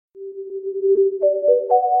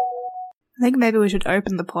I think maybe we should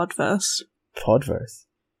open the podverse. Podverse?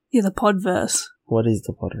 Yeah, the podverse. What is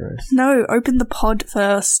the podverse? No, open the pod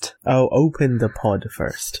first. Oh, open the pod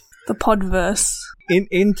first. The podverse.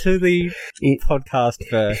 Into the podcast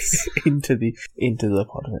verse. into the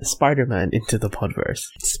podverse. Spider-Man into the podverse.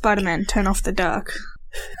 Spider-Man, turn off the dark.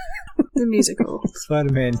 The musical.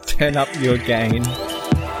 Spider-Man, turn up your gain.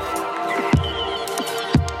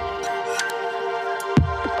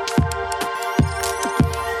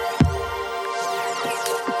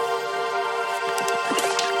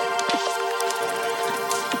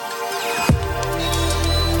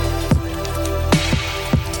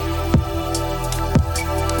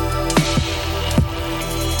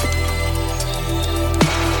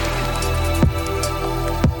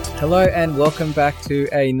 Hello and welcome back to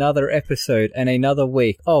another episode and another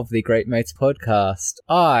week of the Great Mates podcast.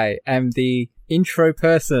 I am the intro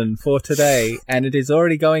person for today and it is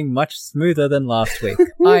already going much smoother than last week.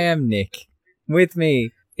 I am Nick. With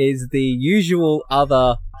me is the usual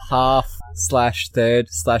other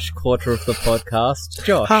half/third/quarter of the podcast,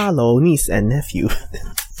 Josh. Hello, niece and nephew.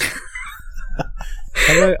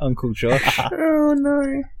 Hello, Uncle Josh. Oh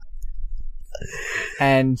no.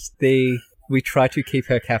 And we try to keep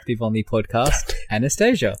her captive on the podcast,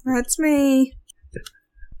 Anastasia. That's me.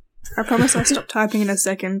 I promise I'll stop typing in a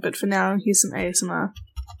second, but for now, here's some ASMR.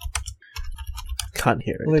 Can't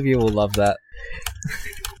hear it. Olivia will love that.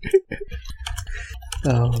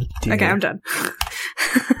 Oh dear. Okay, I'm done.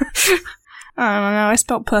 I don't know, I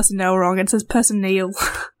spelled personnel wrong. It says personnel.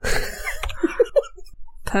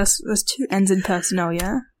 There's two N's in personnel,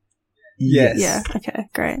 yeah? Yes. Yeah, okay,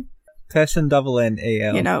 great. Person double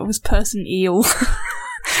N-E-L. You know, it was person eel.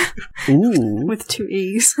 Ooh. With two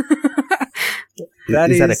E's. Is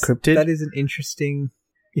that a cryptid? That is an interesting...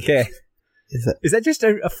 Yeah. Is that just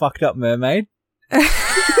a fucked up mermaid?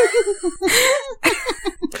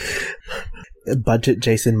 Budget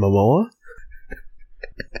Jason Momoa?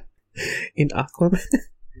 In Aquaman?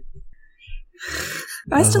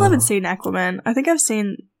 I still haven't seen Aquaman. I think I've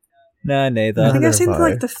seen... No, neither. I think I've seen Neither have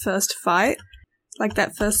I. like the first fight. Like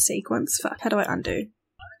that first sequence. Fuck, how do I undo?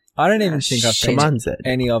 I don't even think I've seen Shaman's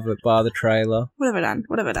any of it bar the trailer. What have I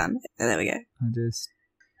done? There we go. I just...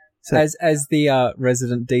 So- As the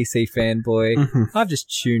resident DC fanboy, Mhm. I've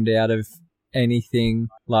just tuned out of anything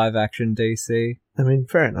live-action DC. I mean,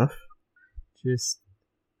 fair enough. Just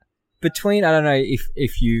between, I don't know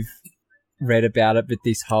if you've read about it, but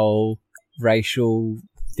this whole racial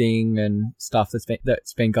thing and stuff that's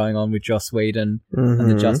been going on with Joss Whedon and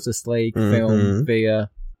the Justice League film via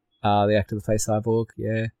the actor that plays Cyborg.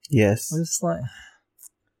 Yeah, Yes. I'm just like,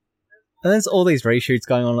 and there's all these reshoots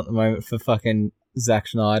going on at the moment for fucking Zack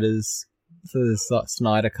Snyder's for the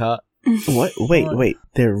Snyder cut. What? Wait.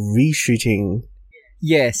 They're reshooting.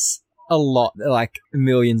 Yes, a lot, like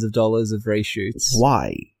millions of dollars of reshoots.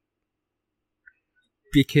 Why?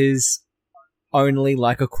 Because only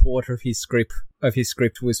like a quarter of his script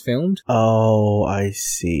was filmed. Oh, I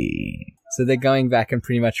see. So they're going back and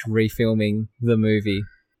pretty much refilming the movie.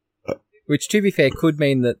 Which, to be fair, could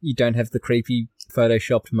mean that you don't have the creepy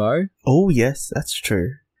photoshopped Mo. Oh, yes, that's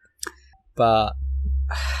true. But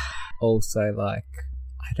also, like,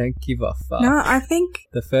 I don't give a fuck. No, I think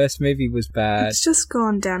The first movie was bad. it's just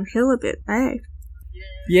gone downhill a bit, eh?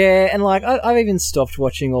 Yeah, and like, I've even stopped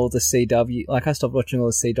watching all the CW. Like, I stopped watching all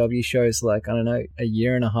the CW shows, like, I don't know, a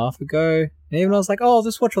year and a half ago. And even I was like, oh, I'll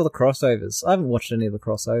just watch all the crossovers. I haven't watched any of the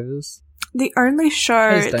crossovers. The only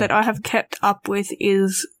show Please don't. that I have kept up with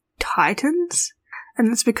is Titans.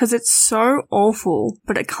 And it's because it's so awful,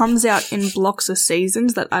 but it comes out in blocks of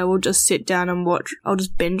seasons that I will just sit down and watch. I'll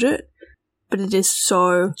just binge it. But it is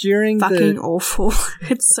so During fucking awful.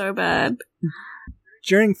 It's so bad.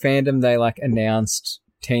 During fandom, they like announced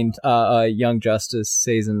Young Justice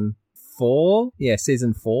season 4. Yeah,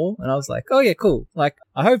 season 4, and I was like, oh yeah, cool. Like,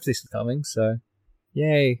 I hope this is coming. So,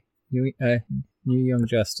 yay, new Young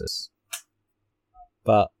Justice.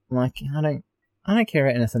 But like, I don't care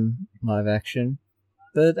about anything live action.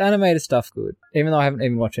 The animated stuff good, even though I haven't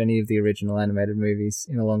even watched any of the original animated movies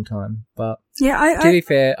in a long time. But Yeah, to be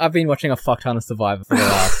fair, I've been watching a fuck ton of Survivor for the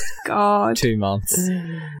last God. 2 months.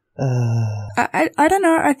 I don't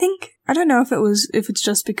know. I don't know if it's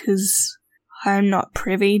just because I'm not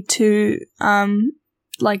privy to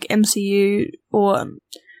like MCU or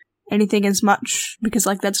anything as much, because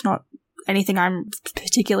like that's not anything I'm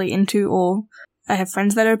particularly into, or I have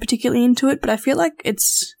friends that are particularly into it. But I feel like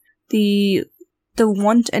it's the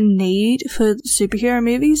want and need for superhero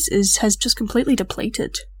movies has just completely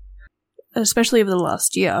depleted, especially over the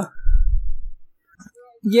last year.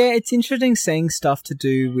 Yeah, it's interesting seeing stuff to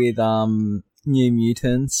do with New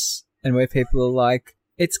Mutants and where people are like,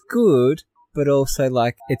 it's good, but also,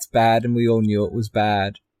 like, it's bad and we all knew it was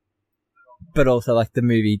bad. But also, like, the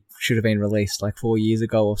movie should have been released, like, 4 years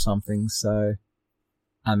ago or something, so,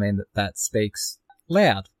 I mean, that speaks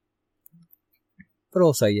loud. But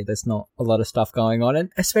also, yeah, there's not a lot of stuff going on, and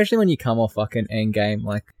especially when you come off fucking Endgame,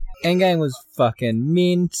 like, Endgame was fucking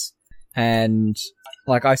mint, and,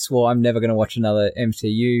 like, I swore I'm never gonna watch another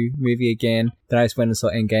MCU movie again, then I just went and saw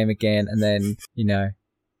Endgame again, and then, you know,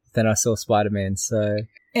 then I saw Spider-Man, so,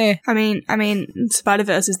 I mean,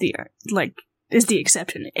 Spider-Verse is the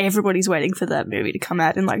exception. Everybody's waiting for that movie to come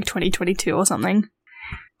out in, like, 2022 or something.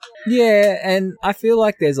 Yeah, and I feel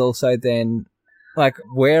like there's also then, like,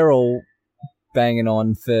 we're all banging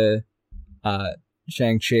on for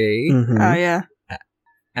Shang-Chi. Mhm. Oh, yeah.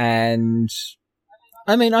 And,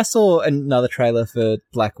 I mean, I saw another trailer for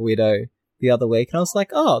Black Widow the other week, and I was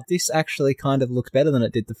like, oh, this actually kind of looks better than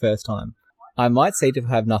it did the first time. I might seem to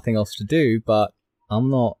have nothing else to do, but I'm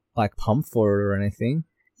not, like, pumped for it or anything.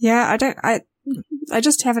 Yeah, I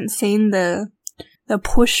just haven't seen the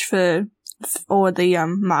push for or the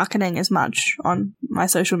marketing as much on my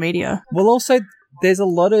social media. Well, also, there's a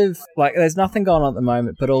lot of, like, there's nothing going on at the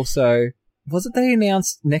moment, but also, was it they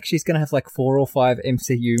announced next year's going to have, like, 4 or 5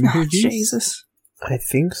 MCU movies? Oh, Jesus. I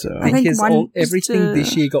think so. I think Because everything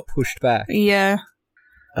this year got pushed back. Yeah.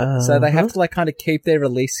 So they have to, like, kind of keep their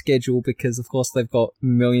release schedule because, of course, they've got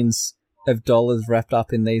millions of dollars wrapped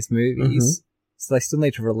up in these movies. So they still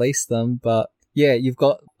need to release them. But, yeah, you've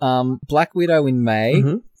got Black Widow in May,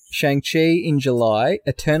 Shang-Chi in July,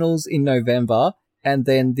 Eternals in November, and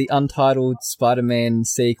then the untitled Spider-Man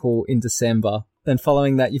sequel in December. Then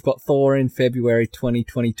following that, you've got Thor in February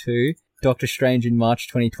 2022, Doctor Strange in March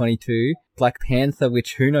 2022, Black Panther,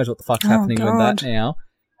 which who knows what the fuck's happening with that now,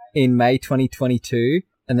 in May 2022,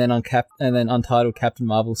 and then untitled Captain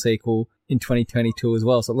Marvel sequel in 2022 as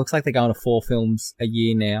well. So it looks like they're going to 4 films a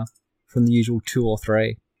year now, from the usual 2 or 3.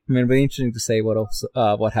 I mean, it'll be interesting to see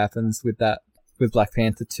what happens with that with Black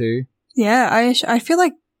Panther 2. Yeah, I feel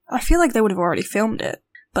like they would have already filmed it,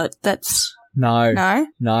 but that's No,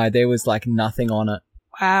 no. there was like nothing on it.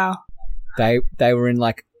 Wow. They were in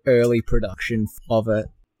like early production of it.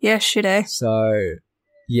 Yeah, shit, eh? So,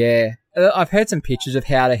 yeah. I've heard some pictures of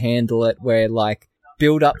how to handle it where, like,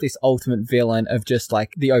 build up this ultimate villain of just,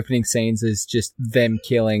 like, the opening scenes is just them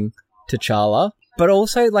killing T'Challa. But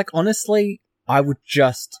also, like, honestly, I would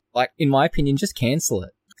just, like, in my opinion, just cancel it.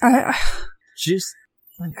 Just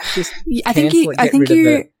I think you,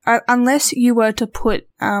 unless you were to put,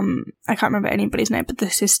 I can't remember anybody's name, but the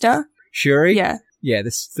sister. Shuri? Yeah. Yeah,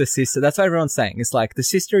 the sister. That's what everyone's saying. It's like, the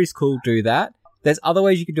sister is cool, do that. There's other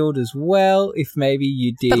ways you could do it as well, if maybe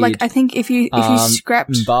you did... But, like, I think if you scrapped...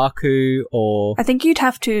 M'Baku or... I think you'd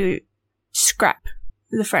have to scrap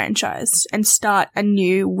the franchise and start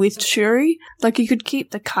anew with Shuri. Like, you could keep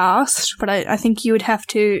the cast, but I think you would have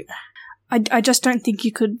to... I just don't think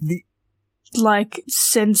you could, like,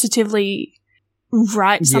 sensitively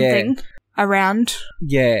write something around...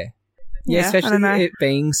 Yeah, especially it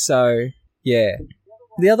being so... Yeah.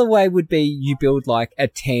 The other way would be you build, like, a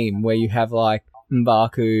team where you have, like,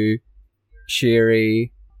 M'Baku,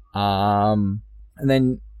 Shuri, and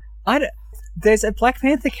then... There's a Black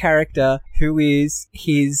Panther character who is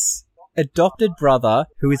his adopted brother,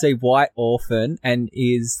 who is a white orphan and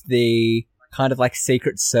is the kind of, like,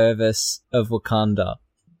 secret service of Wakanda.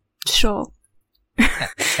 Sure.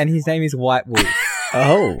 And his name is White Wolf.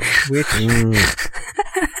 Oh. Which...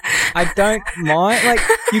 I don't mind. Like,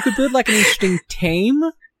 you could build, like, an interesting team,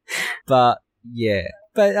 but, yeah.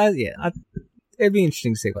 But, it'd be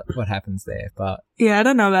interesting to see what happens there, but... Yeah, I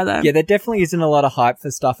don't know about that. Yeah, there definitely isn't a lot of hype for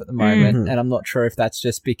stuff at the moment, and I'm not sure if that's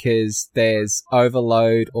just because there's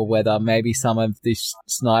overload or whether maybe some of this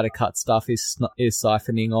Snyder Cut stuff is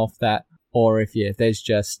siphoning off that, or if, there's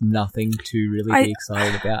just nothing to really be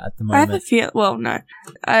excited about at the moment. I have a feel... Well, no.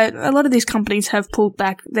 A lot of these companies have pulled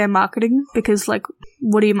back their marketing because, like,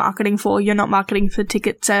 what are you marketing for? You're not marketing for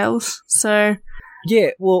ticket sales, so...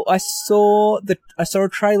 Yeah, well, I saw a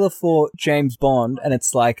trailer for James Bond, and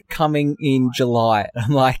it's like coming in July.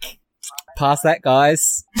 I'm like, past that,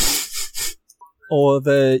 guys. Or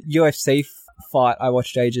the UFC fight I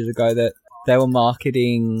watched ages ago that they were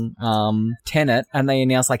marketing Tenet, and they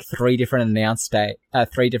announced like 3 different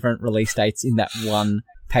release dates in that one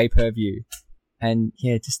pay-per-view. And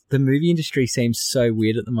yeah, just the movie industry seems so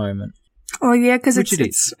weird at the moment. Oh yeah, because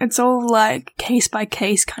it's all like case by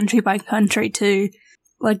case, country by country too.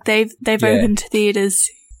 Like they've opened theaters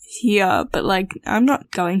here, but like I'm not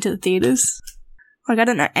going to the theaters. Like I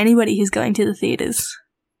don't know anybody who's going to the theaters.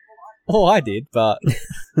 Oh, I did, but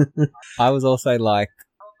I was also like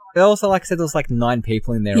I said, there was like 9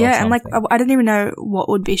 people in there. Yeah, or something. and like I didn't even know what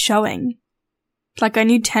would be showing. Like, I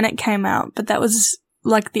knew Tenet came out, but that was,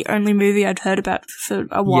 like, the only movie I'd heard about for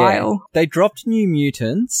a while. They dropped New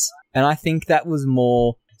Mutants, and I think that was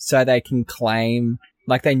more so they can claim,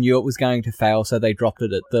 like, they knew it was going to fail, so they dropped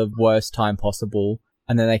it at the worst time possible,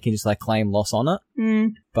 and then they can just, like, claim loss on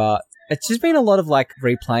it. But it's just been a lot of, like,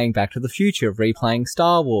 replaying Back to the Future, replaying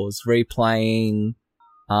Star Wars, replaying,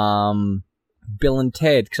 Bill and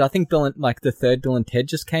Ted, because I think the third Bill and Ted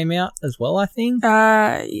just came out as well, I think.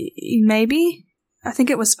 Maybe? I think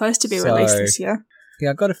it was supposed to be released this year.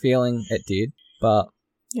 Yeah, I got a feeling it did, but...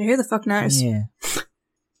 Yeah, who the fuck knows? Yeah.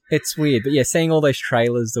 It's weird, but yeah, seeing all those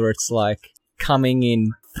trailers where it's like, coming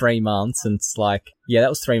in 3 months, and it's like, yeah, that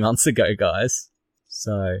was 3 months ago, guys.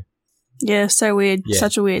 So... Yeah, so weird. Yeah.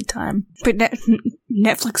 Such a weird time. But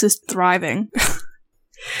Netflix is thriving.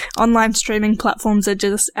 Online streaming platforms are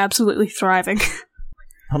just absolutely thriving.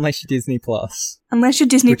 Unless you're Disney Plus. Unless you're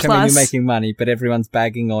Disney Which, Plus. I mean, you're making money, but everyone's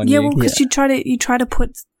bagging on yeah, you. well, because you try to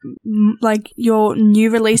put like your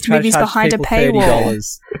new released Try to movies charge behind a people paywall.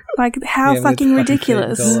 $30. Like, how Yeah, fucking with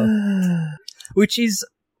ridiculous. $30. Which is,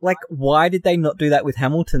 like, why did they not do that with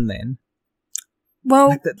Hamilton then?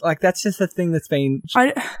 Well, That's just the thing that's been...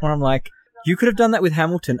 I, where I'm like, you could have done that with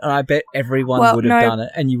Hamilton, and I bet everyone would have done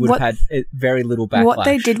it, and you would have had very little backlash. What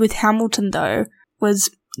they did with Hamilton, though,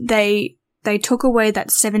 was they took away that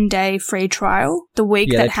 7-day free trial the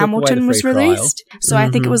week that Hamilton was released. So I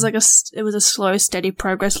think it was like a slow, steady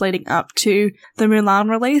progress leading up to the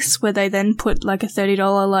Mulan release, where they then put like a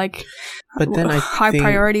 $30 like but then high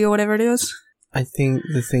priority or whatever it is. I think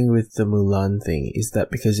the thing with the Mulan thing is that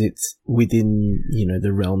because it's within,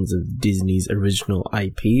 the realms of Disney's original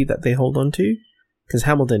IP that they hold on to, because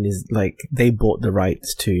Hamilton is like, they bought the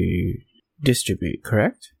rights to distribute,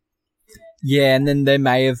 correct? Yeah, and then there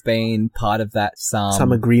may have been part of that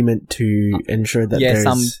some agreement to ensure that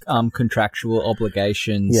there's some contractual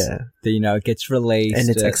obligations. Yeah, that it gets released and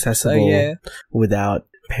it's accessible without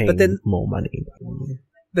paying more money.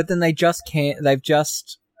 But then they just can't. They've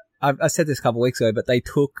just. I said this a couple of weeks ago, but they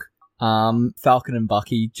took Falcon and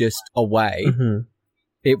Bucky just away. Mm-hmm.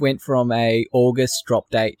 It went from a August drop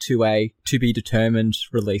date to a to be determined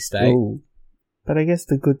release date. Ooh. But I guess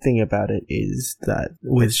the good thing about it is that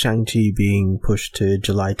with Shang-Chi being pushed to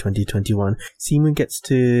July 2021, Simu gets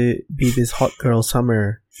to be this hot girl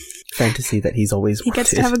summer fantasy that he's always wanted. He gets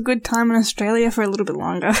to have a good time in Australia for a little bit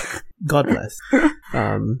longer. God bless.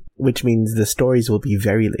 Which means the stories will be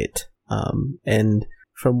very lit. And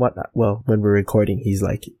from when we're recording, he's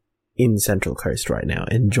like in Central Coast right now,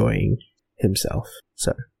 enjoying himself.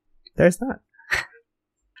 So there's that.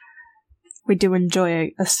 We do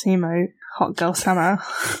enjoy a Simo hot girl summer.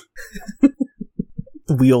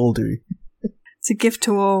 We all do. It's a gift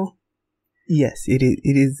to all. Yes, it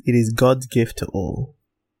is God's gift to all.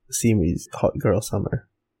 Simu's hot girl summer.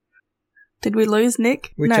 Did we lose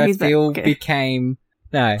Nick? Which no, I he's feel back. Okay. became...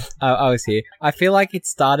 No, I was here. I feel like it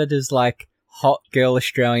started as like hot girl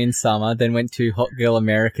Australian summer, then went to hot girl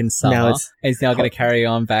American summer, now and it's now going to carry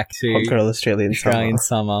on back to hot girl Australian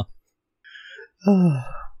summer.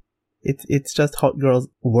 It's just hot girls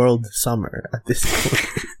world summer at this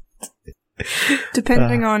point.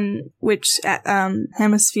 Depending on which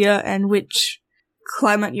hemisphere and which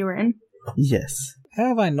climate you're in. Yes. How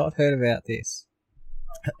have I not heard about this?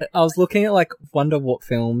 I was looking at wonder what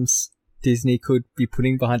films Disney could be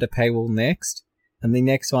putting behind a paywall next, and the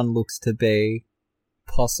next one looks to be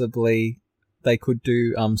possibly they could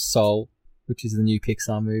do Soul, which is the new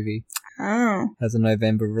Pixar movie. Oh. Has a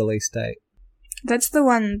November release date. That's the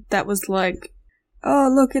one that was like,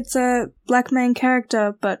 oh, look, it's a black main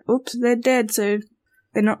character, but oops, they're dead, so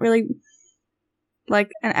they're not really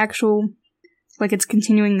like an actual... Like, it's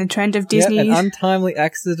continuing the trend of Disney. Yeah, an untimely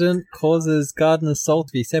accident causes Gardner's soul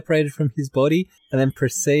to be separated from his body and then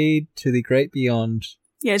proceed to the great beyond.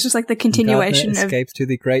 Yeah, it's just like the continuation Gardner escapes to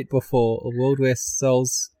the great before, a world where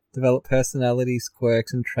souls develop personalities,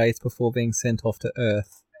 quirks, and traits before being sent off to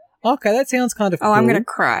Earth. Okay, that sounds kind of cool. Oh, I'm gonna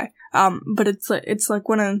cry. But it's like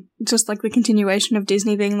just like the continuation of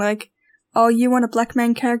Disney being like, oh, you want a black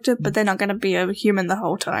man character, but they're not gonna be a human the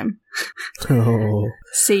whole time. Oh.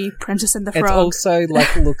 See Princess and the Frog. It's also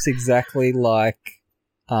looks exactly like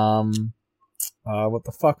what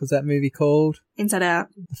the fuck was that movie called? Inside Out.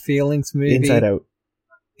 The Feelings movie. Inside Out.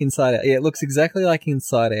 Inside Out. Yeah, it looks exactly like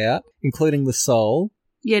Inside Out, including the soul.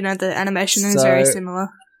 Yeah, no, the animation is very similar.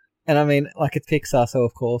 And I mean, it's Pixar, so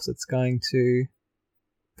of course it's going to...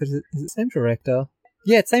 But is it the same director?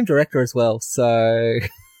 Yeah, it's same director as well, so...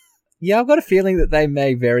 Yeah, I've got a feeling that they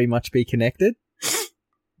may very much be connected.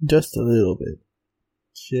 Just a little bit.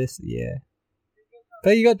 Yeah.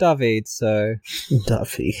 But you got David, so...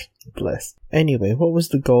 Duffy. Bless. Anyway, what was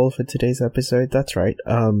the goal for today's episode? That's right.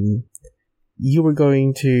 You were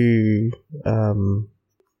going to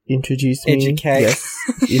introduce me. Educate. Yes.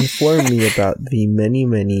 Inform me about the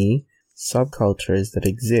many subcultures that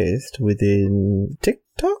exist within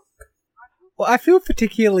TikTok. Well, I feel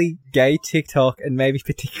particularly gay TikTok and maybe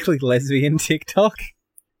particularly lesbian TikTok.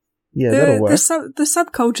 Yeah, that'll work. The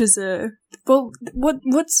subcultures are well. What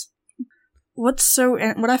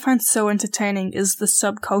I find so entertaining is the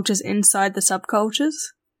subcultures inside the subcultures.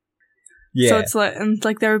 Yeah. So it's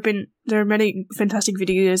like there are many fantastic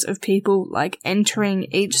videos of people like entering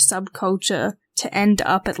each subculture to end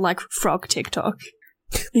up at like frog TikTok.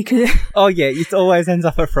 Because oh yeah, it always ends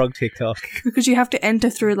up at frog TikTok. Because you have to enter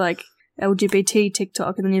through like LGBT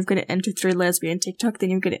TikTok, and then you've got to enter through lesbian TikTok, then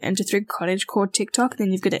you've got to enter through cottagecore TikTok,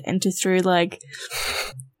 then you've got to enter through like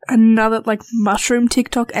another like mushroom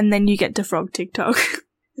TikTok, and then you get to frog TikTok.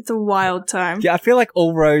 It's a wild time. Yeah, I feel like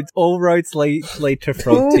all roads lead to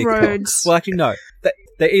frog All TikTok. roads. Well, actually, no.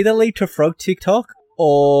 They either lead to frog TikTok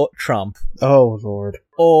or Trump. Oh, Lord.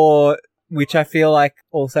 Or, which I feel like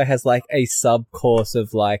also has like a sub-course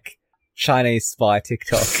of like Chinese spy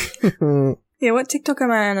TikTok. Yeah, what TikTok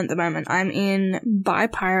am I on at the moment? I'm in Buy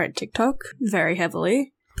Pirate TikTok very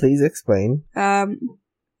heavily. Please explain.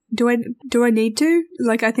 Do I need to?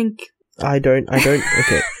 Like, I think... I don't,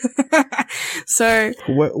 okay. So...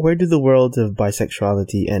 Where do the worlds of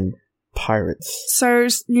bisexuality and pirates? So,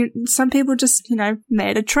 some people just,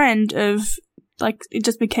 made a trend of, like, it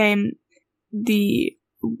just became the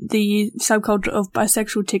subculture of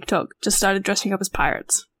bisexual TikTok just started dressing up as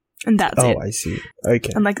pirates. And that's it. Oh, I see.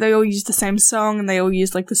 Okay. And, like, they all use the same song, and they all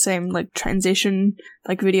use, like, the same, like, transition,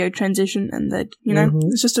 like, video transition, and that,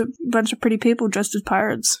 it's just a bunch of pretty people dressed as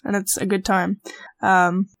pirates, and it's a good time.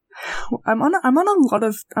 I'm on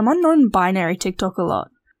non-binary TikTok a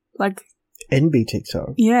lot. Like... NB TikTok?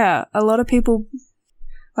 Yeah, a lot of people...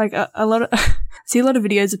 Like, see a lot of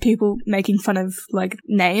videos of people making fun of, like,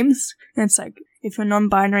 names, and it's like, if you're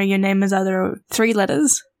non-binary, your name is either 3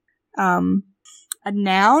 letters, a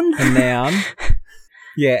noun. A noun.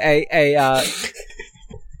 Yeah,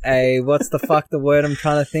 a what's the word I'm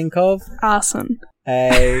trying to think of? Arson.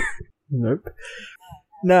 Nope.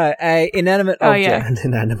 No, a inanimate object. Yeah. An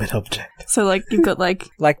inanimate object. So, like, you've got, like...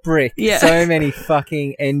 like brick. Yeah. So many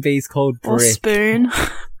fucking NBs called brick. Or spoon.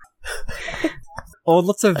 Or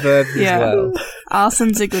lots of verbs as well.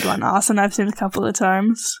 Arson's a good one. Arson I've seen a couple of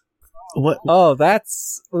times. What? Oh,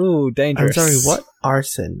 that's... Ooh, dangerous. I'm sorry, what?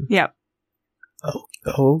 Arson? Yep. Oh,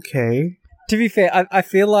 okay. To be fair, I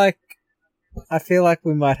feel like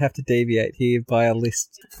we might have to deviate here by a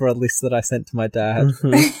list that I sent to my dad,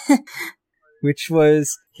 which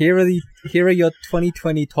was here are your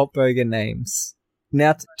 2020 top bogan names.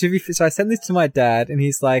 Now, so I sent this to my dad, and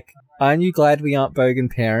he's like, "Aren't you glad we aren't bogan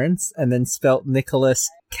parents?" And then spelt Nicholas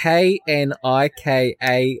KNIKALYS.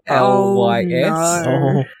 Oh,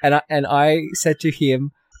 no. And I said to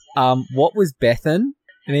him, "What was Bethan?"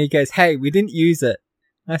 And he goes, "Hey, we didn't use it."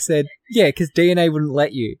 I said, "Yeah, because DNA wouldn't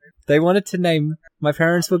let you. They wanted to name, my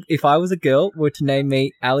parents were, if I was a girl, were to name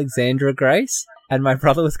me Alexandra Grace, and my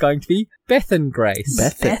brother was going to be Bethan Grace."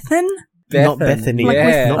 Bethan? Not Bethany. Like,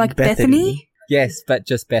 Yeah. with, like Bethany? Yes, but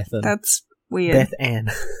just Bethan. That's weird. Beth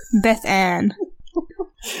Ann. Beth Ann.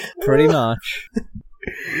 Pretty much.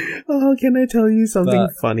 Oh, can I tell you something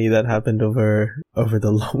funny that happened over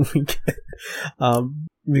the long weekend?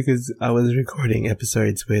 Because I was recording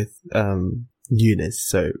episodes with Eunice,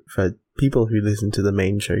 so for people who listen to the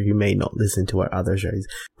main show who may not listen to our other shows,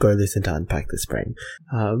 go listen to Unpack This Brain.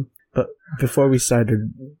 But before we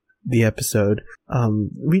started the episode,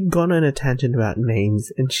 we'd gone on a tangent about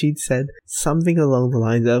names, and she'd said something along the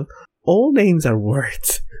lines of, all names are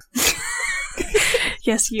words.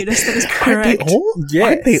 Yes, Eunice, that is correct. Aren't they all? Yes.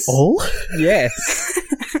 Aren't they all? Yes.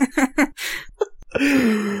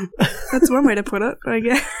 That's one way to put it, I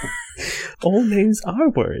guess. All names are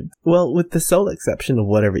words. Well, with the sole exception of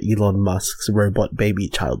whatever Elon Musk's robot baby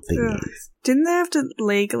child thing is. Didn't they have to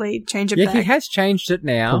legally change it Yeah, back? he has changed it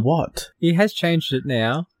now. For what? He has changed it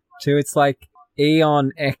now to it's like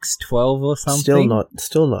Eon X12 or something.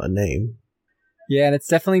 Still not a name. Yeah, and it's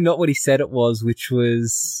definitely not what he said it was, which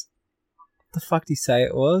was... What the fuck did he say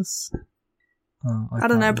it was? Oh, I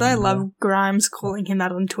don't know, can't but I remember. love Grimes calling him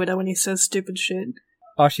out on Twitter when he says stupid shit.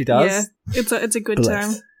 Oh, she does? Yeah, it's a good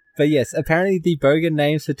Bless. time. But yes, apparently the bogan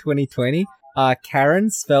names for 2020 are Karen,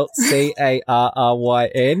 spelt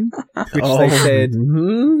CARRYN,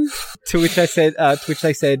 to which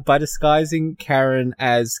they said, by disguising Karen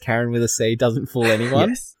as Karen with a C doesn't fool anyone.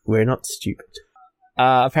 Yes, we're not stupid.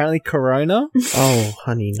 Apparently Corona, Oh,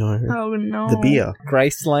 honey, no. Oh no. The beer.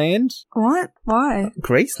 Graceland, What? Why?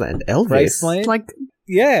 Graceland. Elvis. Graceland, Like,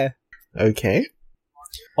 yeah. Okay.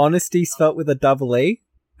 Honesty spelt with a double E.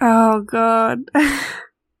 oh god.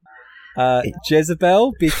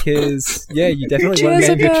 Jezebel, because you definitely want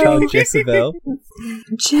to name your child Jezebel.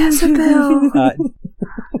 Jezebel.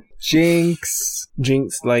 Jinx,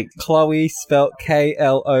 Jinx, like, Chloe spelt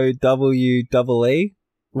KLOWEE.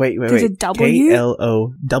 wait. There's a W?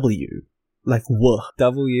 KLOW. Like,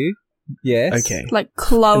 W, yes. Okay. Like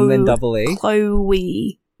Chloe. And then double E.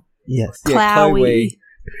 Chloe. Yes. Yeah, Chloe.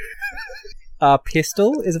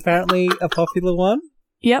 Pistol is apparently a popular one.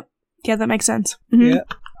 Yep. Yeah, that makes sense. Mhm. Yeah.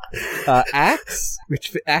 Axe,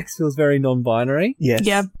 which Axe feels very non-binary. Yes.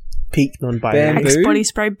 Yeah. Peak non-binary. Bamboo. Axe body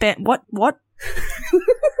spray. What?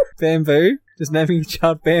 Bamboo, just naming your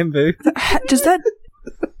child Bamboo. Does that...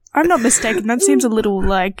 I'm not mistaken. That seems a little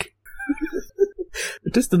like...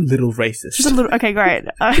 Just a little racist. Just a little... Okay, great.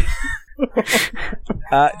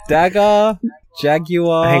 Dagger,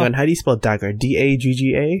 Jaguar. Hang on, how do you spell dagger?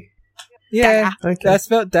 DAGGA? Yeah, Okay. that's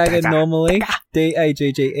spelled dagger Dagger. normally.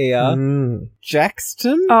 DAGGER. Mm.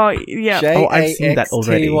 Jackson. Oh, yeah. Oh, I've seen that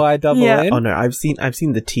already. Yeah. Oh no, I've seen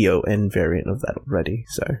the TON variant of that already,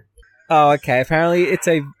 so. Oh, okay. Apparently,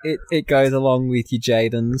 it goes along with your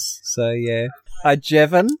Jadens. So yeah, a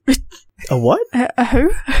Jevon, A what?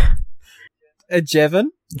 Who? a Jevon,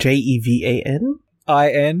 JEVAN?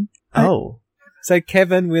 IN. Oh. So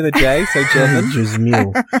Kevin with a J. So Jevon.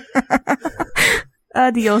 Juzmil.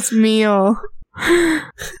 Adios mio.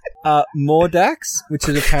 Mordax, which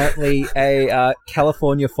is apparently a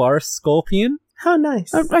California forest scorpion. How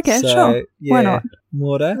nice. Okay, So, sure. Why not?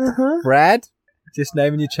 Mordax. Uh-huh. Brad. Just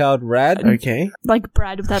naming your child Rad. Okay. Like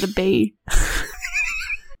Brad without a B.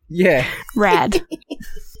 Yeah. Rad.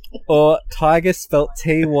 Or Tiger spelt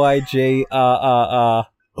TYGRRR.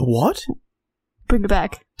 What? Bring it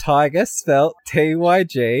back. Tiger spelt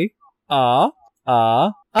TYGRRR.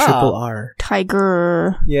 Triple R.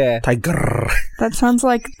 Tiger. Yeah. Tiger. That sounds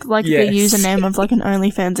like Yes. the username of like an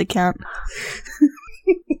OnlyFans account.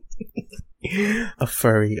 A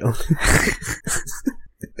furry.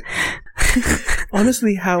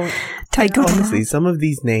 Honestly, Tiger. honestly, some of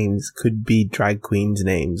these names could be drag queens'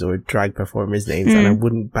 names or drag performers' names, and I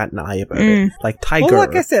wouldn't bat an eye about it. Like Tiger. Well,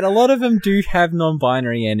 like I said, a lot of them do have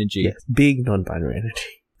non-binary energy. Yes, big non-binary energy.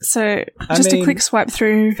 So, I just mean- a quick swipe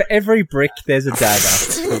through. For every brick, there's a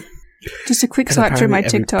dagger. Just a quick And swipe through my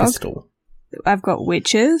apparently every TikTok. pistol. I've got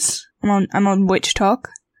witches. I'm on Witch Talk.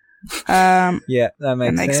 Yeah, that That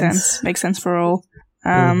makes makes sense. sense. Makes sense for all.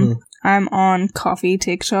 Mhm. I'm on Coffee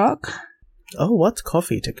TikTok. Oh, what's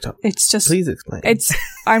coffee TikTok? It's just Please explain.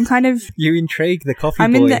 I'm kind of You intrigue the coffee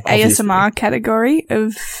I'm boy. in the obviously. ASMR category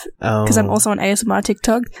of because I'm Oh. also on ASMR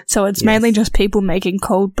TikTok, so it's Yes. mainly just people making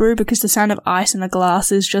cold brew because the sound of ice in a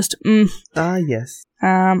glass is just Ah, yes.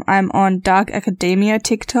 I'm on Dark Academia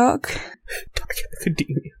TikTok.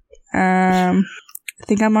 Academia. I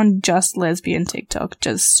think I'm on Just Lesbian TikTok,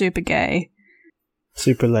 just super gay.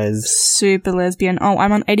 Super les. Super lesbian. Oh,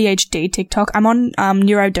 I'm on ADHD TikTok. I'm on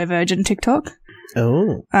neurodivergent TikTok.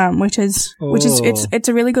 Oh. Which is it's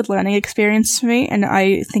a really good learning experience for me, and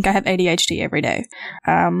I think I have ADHD every day.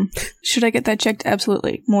 Should I get that checked?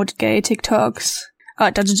 Absolutely. More gay TikToks.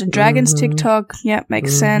 Dungeons and Dragons TikTok. Yep,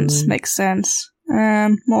 makes sense. Makes sense.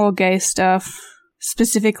 More gay stuff.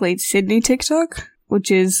 Specifically Sydney TikTok, which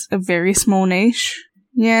is a very small niche.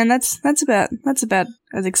 Yeah, and that's about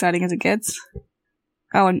as exciting as it gets.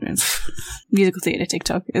 Oh, and musical theatre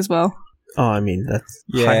TikTok as well. Oh, I mean, that's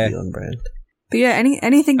Yeah. highly on brand. But yeah,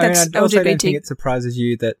 anything I mean, that's I also don't think LGBT. it surprises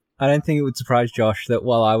you that I don't think it would surprise Josh that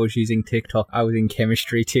while I was using TikTok, I was in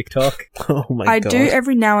chemistry TikTok. Oh my I god. do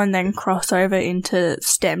every now and then cross over into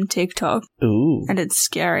STEM TikTok, Ooh. and it's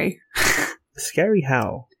scary. Scary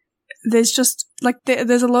how? There's just like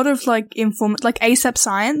there's a lot of like like ASAP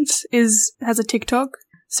Science has a TikTok,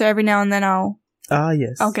 so every now and then I'll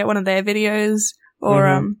Yes. get one of their videos, or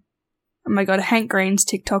Mhm. oh my god, Hank Green's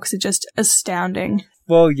TikToks are just astounding.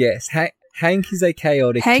 Well, yes, Hank is a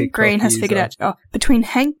chaotic Hank TikTok Green has user. figured out between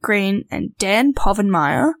Hank Green and Dan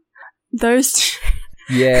Povenmire, those.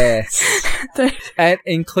 Yes. the, And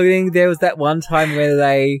including there was that one time where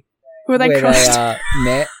they where they crossed.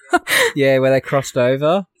 met. Yeah, where they crossed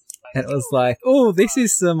over. And it was like, oh, this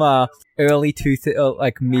is some early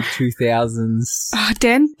mid 2000s.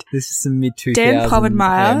 Dan This is some mid 2000s. Dan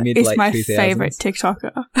Povenmire mid is late my 2000s. favorite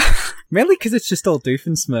TikToker. Mainly because it's just all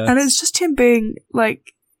Doofenshmirtz. And it's just him being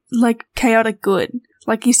like chaotic good.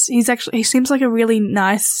 Like he seems like a really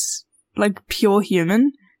nice, like pure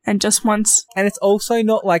human. and just wants. And it's also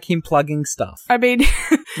not like him plugging stuff. I mean,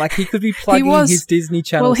 Like, he could be plugging his Disney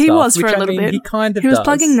Channel well, he stuff, was for which, a little bit. He kind of He was does.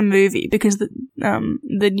 plugging the movie because the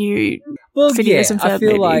new. Well, Phineas yeah, and I Ferb feel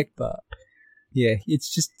movie. like, but yeah,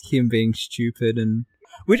 it's just him being stupid, and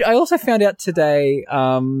which I also found out today.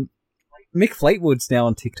 Mick Fleetwood's now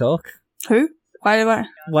on TikTok. Who? Why do I?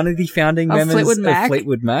 One of the founding Of members Fleetwood Mac? of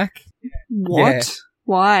Fleetwood Mac. What? Yeah.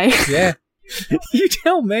 Why? Yeah, you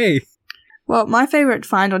tell me. Well, my favorite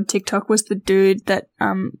find on TikTok was the dude that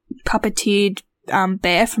puppeteered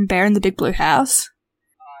Bear from Bear in the Big Blue House.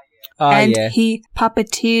 And Yeah. he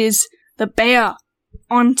puppeteers the bear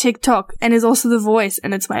on TikTok and is also the voice,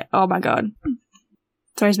 and it's like, oh my god.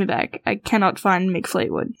 Throws me back. I cannot find Mick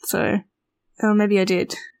Fleetwood, so maybe I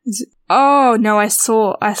did. Oh no, I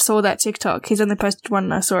saw that TikTok. He's only posted one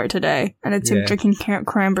and I saw it today, and it's him Yeah. drinking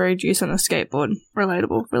cranberry juice on a skateboard.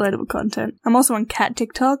 Relatable content. I'm also on cat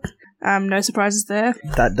TikTok. No surprises there.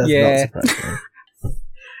 That does Yeah. not surprise me.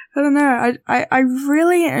 I don't know. I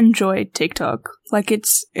really enjoy TikTok. Like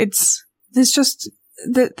there's just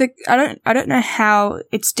I don't know how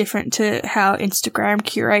it's different to how Instagram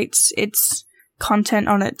curates its content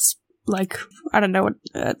on its, like, I don't know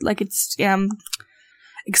what, like its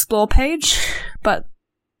explore page, but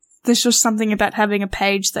there's just something about having a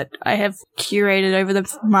page that I have curated over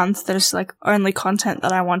the month that is like only content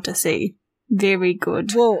that I want to see. Very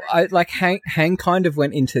good. Well, Hang kind of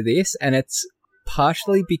went into this, and it's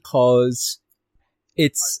partially because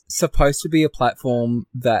it's supposed to be a platform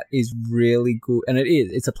that is really good, and it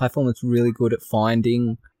is. It's a platform that's really good at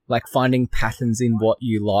finding patterns in what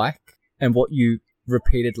you like and what you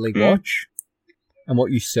repeatedly watch and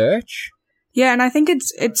what you search. Yeah, and I think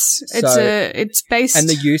it's based, And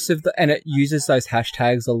the use of and it uses those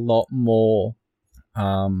hashtags a lot more,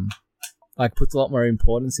 puts a lot more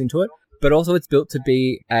importance into it. But also, it's built to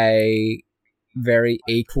be a very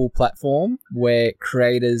equal platform where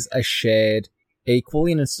creators are shared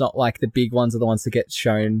equally, and it's not like the big ones are the ones that get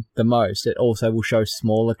shown the most. It also will show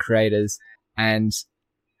smaller creators, and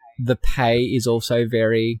the pay is also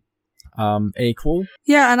very equal.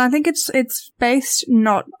 Yeah, and I think it's based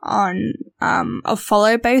not on a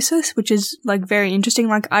follow basis, which is like very interesting.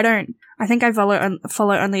 Like I think I follow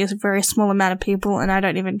only a very small amount of people, and I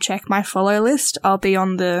don't even check my follow list. I'll be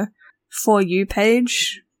on the For You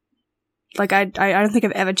page. Like I don't think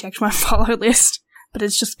I've ever checked my follow list, but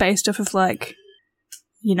it's just based off of, like,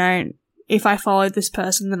 you know, if I follow this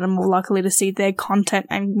person, then I'm more likely to see their content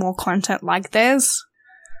and more content like theirs.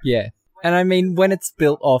 Yeah. And I mean, when it's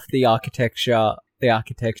built off the architecture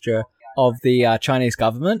of the Chinese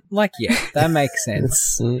government, like, yeah, that makes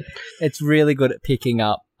sense. It's really good at picking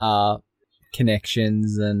up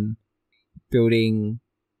connections and building.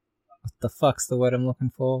 What the fuck's the word I'm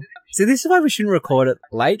looking for? See, this is why we shouldn't record it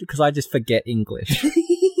late, because I just forget English.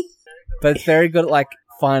 But it's very good at, like,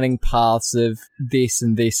 finding paths of this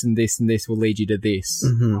and this and this and this will lead you to this,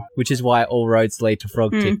 which is why all roads lead to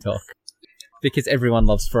frog TikTok. Because everyone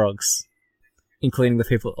loves frogs, including the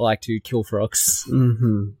people that like to kill frogs.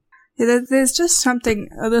 Yeah, there's just something.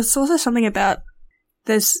 There's also something about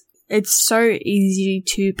this. It's so easy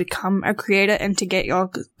to become a creator and to get your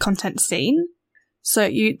content seen. So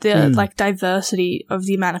like diversity of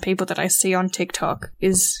the amount of people that I see on TikTok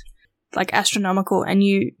is like astronomical, and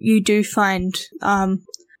you do find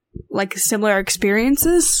like similar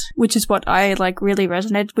experiences, which is what I like really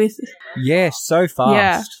resonated with. Yeah, so fast.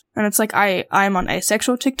 Yeah, and it's like I'm on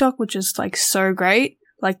asexual TikTok, which is like so great,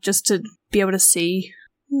 like just to be able to see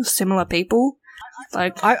similar people.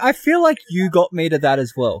 Like I feel like you got me to that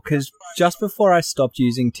as well, because just before I stopped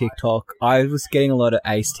using TikTok, I was getting a lot of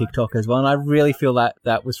ace TikTok as well, and I really feel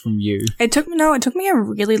that was from you. It took me a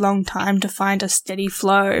really long time to find a steady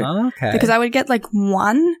flow. Okay. Because I would get like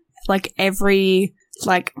one like every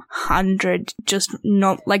like 100 just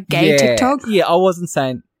not like gay TikTok. Yeah, I wasn't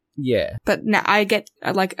saying yeah. But now I get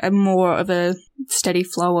like a more of a steady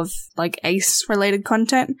flow of like ace related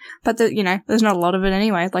content, but there's not a lot of it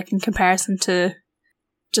anyway, like in comparison to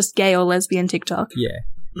just gay or lesbian TikTok. Yeah.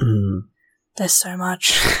 There's so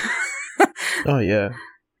much. Oh, yeah.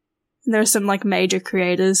 There are some like major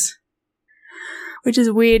creators, which is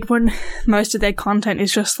weird when most of their content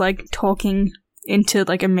is just like talking into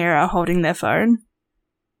like a mirror holding their phone.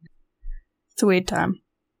 It's a weird time.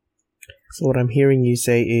 So what I'm hearing you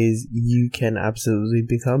say is you can absolutely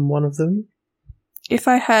become one of them? If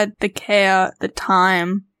I had the care, the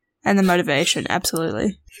time, and the motivation,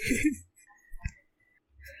 absolutely.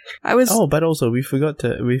 Oh, but also we forgot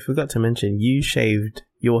to mention you shaved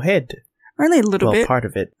your head. Only a little bit. Part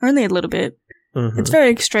of it. Only a little bit. Mhm. It's very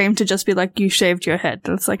extreme to just be like, you shaved your head.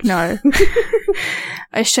 And it's like, no.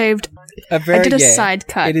 I did a side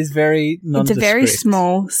cut. It is very It's a nondescript. very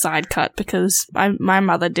small side cut because my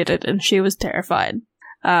mother did it and she was terrified.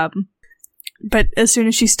 But as soon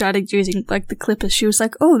as she started using like the clippers, she was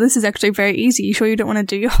like, "Oh, this is actually very easy. You sure you don't want to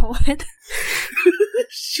do your whole head?"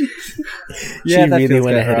 She Yeah, that really feels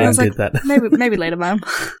went good, ahead right? and I was did that. Maybe later, Mum.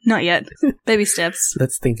 Not yet. Baby steps.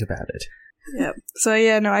 Let's think about it. Yep. So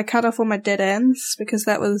yeah, no, I cut off all my dead ends because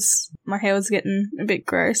my hair was getting a bit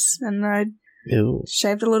gross, and I Ew.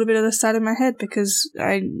 shaved a little bit of the side of my head because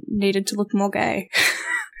I needed to look more gay.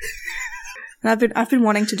 And I've been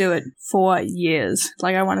wanting to do it for years.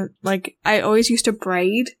 Like I always used to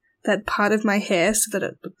braid that part of my hair so that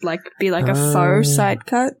it would like be like a faux side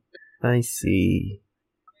cut. I see.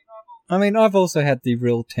 I mean, I've also had the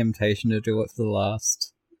real temptation to do it for the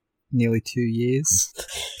last nearly 2 years.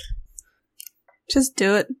 Just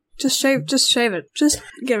do it. Just shave it. Just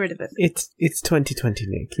get rid of it. It's 2020,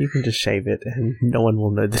 Nick. You can just shave it and no one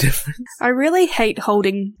will know the difference. I really hate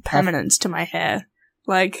holding permanence to my hair.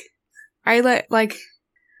 Like, I don't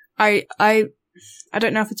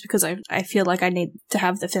know if it's because I feel like I need to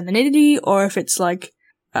have the femininity or if it's like,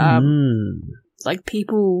 like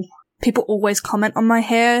people always comment on my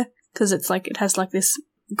hair because it's like, it has like this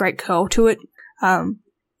great curl to it. But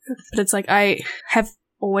it's like, I have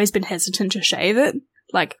always been hesitant to shave it.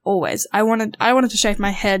 Like, always. I wanted to shave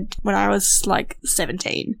my head when I was like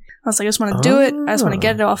 17. I was like, I just want to do it. I just want to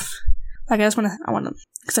get it off. Like, I want to,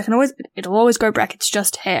 because it'll always grow back. It's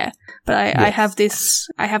just hair. But I have this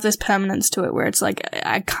permanence to it where it's like,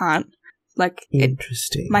 I can't, like,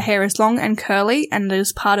 Interesting. my hair is long and curly and it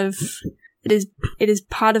is part of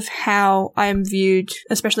how I am viewed,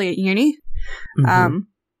 especially at uni. Mhm.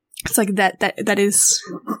 It's like that is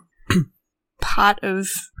part of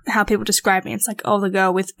how people describe me. It's like, oh, the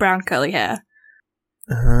girl with brown curly hair.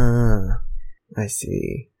 I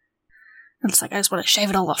see. And it's like, I just want to shave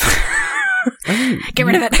it all off. I mean, Get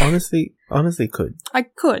rid of it. Honestly could. I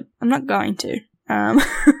could. I'm not going to.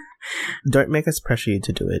 Don't make us pressure you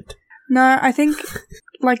to do it. No, I think,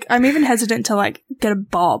 like, I'm even hesitant to, like, get a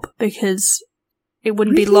bob because it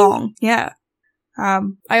wouldn't be Really? long. Yeah.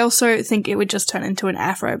 I also think it would just turn into an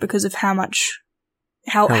afro because of how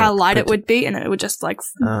light it would be, and it would just, like,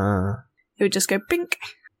 it would just go pink.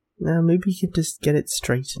 No, maybe you could just get it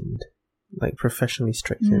straightened. Like, professionally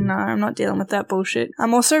straightened. No, I'm not dealing with that bullshit.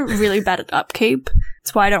 I'm also really bad at upkeep.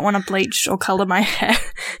 That's why I don't want to bleach or colour my hair.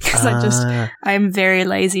 Because I am very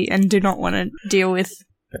lazy and do not want to deal with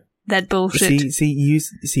that bullshit. See, you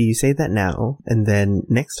say that now, and then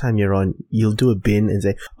next time you're on, you'll do a bin and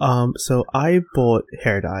say, so I bought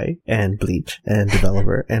hair dye and bleach and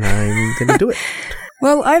developer, and I'm gonna do it.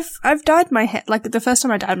 Well, I've dyed my hair. Like, the first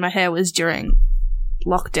time I dyed my hair was during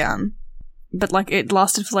lockdown. But, like, it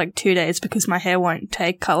lasted for, like, 2 days because my hair won't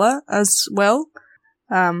take colour as well.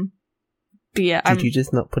 But yeah, Did you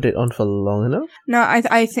just not put it on for long enough? No,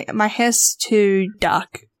 I think my hair's too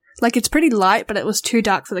dark. Like, it's pretty light, but it was too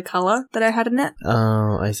dark for the colour that I had in it.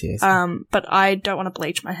 Oh, I see. But I don't want to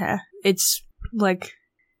bleach my hair. It's, like,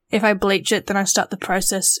 if I bleach it, then I start the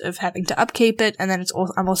process of having to upkeep it, and then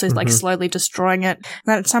I'm also, like, slowly destroying it. And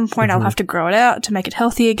then at some point I'll have to grow it out to make it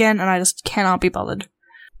healthy again, and I just cannot be bothered.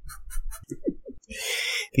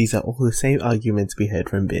 These are all the same arguments we heard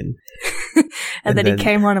from Bin. and then he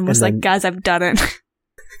came on and was like, guys, I've done it.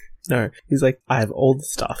 No, he's like, I have all the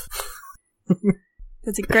stuff.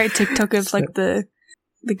 There's a great TikTok of, like, the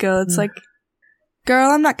girl. It's like,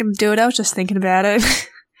 girl, I'm not going to do it. I was just thinking about it.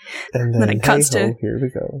 And then it cuts to, here we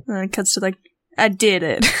go. And then it cuts to, like, I did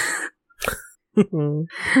it.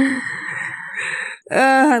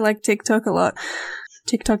 I like TikTok a lot.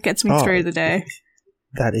 TikTok gets me through the day.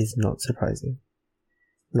 That is not surprising.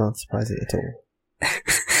 Not surprising at all.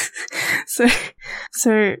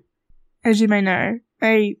 So, as you may know,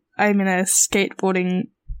 I'm in a skateboarding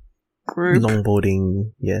group.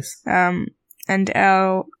 Longboarding, yes. And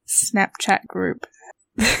our Snapchat group.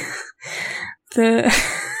 the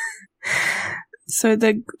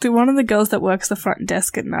one of the girls that works the front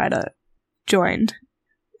desk at NIDA joined,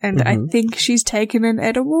 and I think she's taken an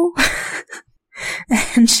edible,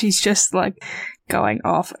 and she's just like going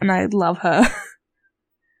off, and I love her.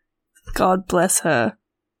 God bless her.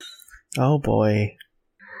 Oh boy.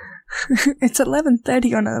 It's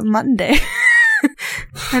 11:30 on a Monday.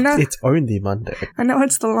 I know It's only Monday. I know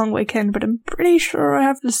it's the long weekend, but I'm pretty sure I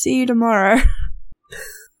have to see you tomorrow.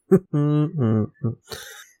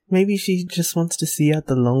 Maybe she just wants to see out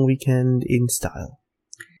the long weekend in style.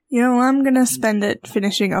 You know, I'm gonna spend it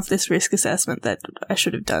finishing off this risk assessment that I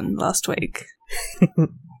should have done last week.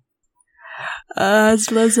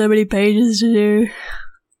 Still have so many pages to do.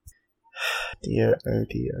 Dear, oh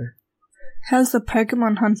dear. How's the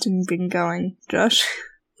Pokemon hunting been going, Josh?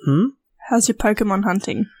 How's your Pokemon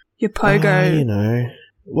hunting? Your Pogo? You know,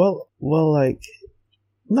 well, like,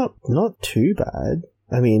 not too bad.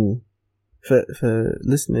 I mean, for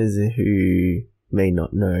listeners who may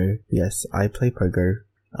not know, yes, I play Pogo.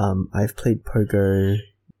 I've played Pogo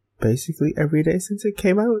basically every day since it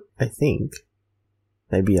came out, I think.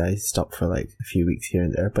 Maybe I stopped for like a few weeks here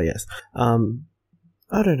and there, but yes. I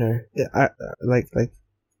don't know.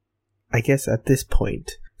 I guess at this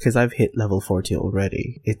point, because I've hit level 40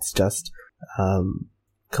 already, it's just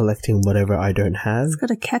collecting whatever I don't have. It's got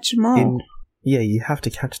to catch them all. Yeah, you have to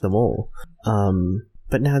catch them all.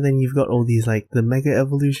 But now then you've got all these, like, the Mega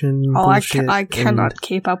Evolution bullshit. I cannot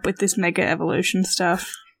keep up with this Mega Evolution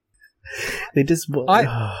stuff. They just...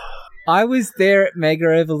 I was there at Mega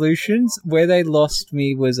Evolutions. Where they lost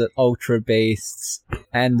me was at Ultra Beasts,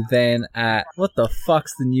 and then at... What the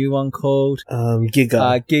fuck's the new one called?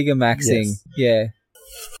 Giga. Gigamaxing. Yes.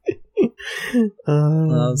 Yeah.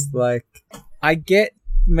 I was like... I get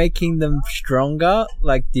making them stronger,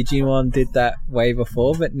 like Digimon did that way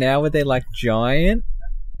before, but now where they're like giant,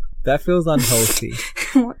 that feels unhealthy.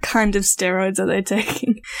 What kind of steroids are they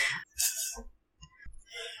taking?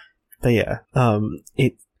 But yeah,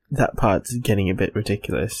 that part's getting a bit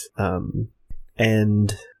ridiculous.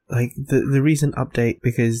 And like the recent update,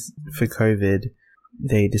 because for COVID,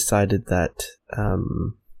 they decided that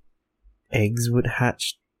eggs would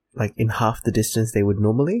hatch like in half the distance they would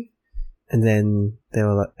normally. And then they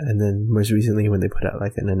were like, and then most recently when they put out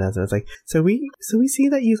like an announcement, it's like, so we see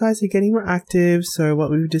that you guys are getting more active. So what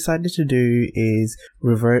we've decided to do is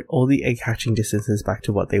revert all the egg hatching distances back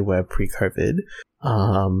to what they were pre-COVID.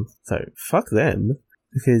 So fuck them,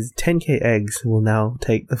 because 10k eggs will now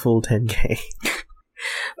take the full 10k.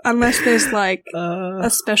 Unless there's like a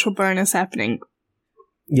special bonus happening.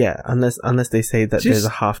 Yeah, unless they say that there's a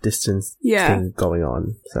half distance thing going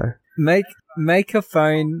on. So Make a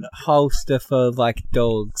phone holster for like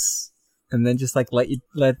dogs, and then just like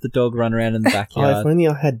let the dog run around in the backyard. If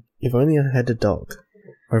only I had a dog,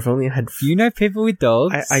 or if only I had. Do you know people with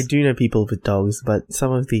dogs? I do know people with dogs, but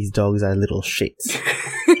some of these dogs are little shits.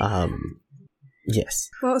 Yes.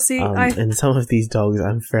 Well, see, and some of these dogs,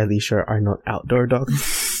 I'm fairly sure, are not outdoor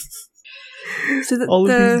dogs. So all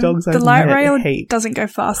of these dogs the light rail doesn't go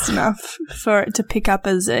fast enough for it to pick up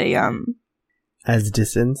as a as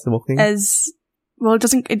distance walking?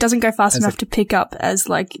 It doesn't go fast enough to pick up as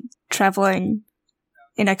like traveling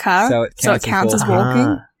in a car. So it counts as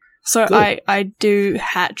walking. So I do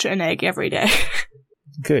hatch an egg every day.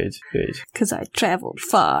 Good. Because I travelled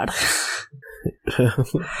far.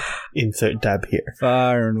 Insert dab here.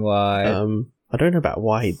 Far and wide. I don't know about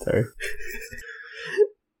wide though.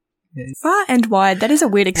 Far and wide. That is a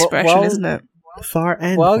weird expression, isn't it? Far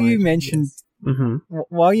and while wide. You mentioned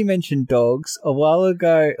While you mentioned dogs, a while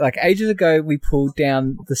ago, like ages ago, we pulled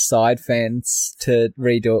down the side fence to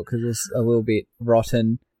redo it because it was a little bit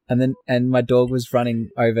rotten. And my dog was running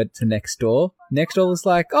over to next door. Next door was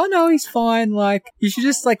like, "Oh no, he's fine. Like you should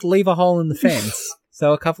just like leave a hole in the fence."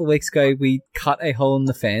 So a couple of weeks ago, we cut a hole in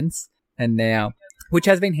the fence, and now, which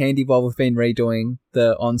has been handy while we've been redoing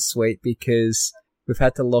the ensuite because we've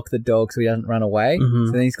had to lock the dog so he doesn't run away.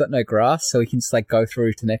 So then he's got no grass, so he can just like go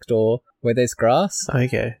through to next door where there's grass.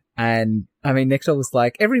 Okay. And I mean, next door was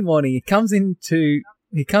like every morning he comes into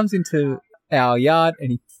our yard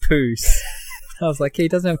and he poos. I was like, he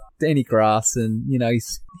doesn't have any grass, and you know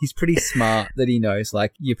he's pretty smart that he knows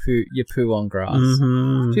like you poo on grass.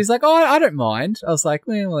 She's like, oh, I don't mind. I was like,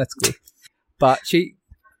 well, that's good. But she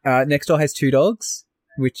next door has two dogs,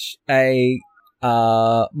 which a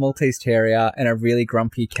Maltese Terrier and a really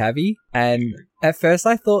grumpy Cavvy. And at first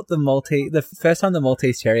I thought the first time the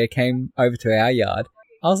Maltese Terrier came over to our yard,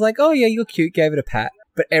 I was like, oh yeah, you're cute, gave it a pat.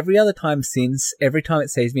 But every other time since, every time it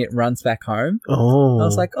sees me, it runs back home. Oh. I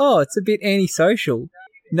was like, oh, it's a bit antisocial.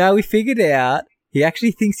 No, we figured it out. He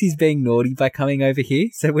actually thinks he's being naughty by coming over here.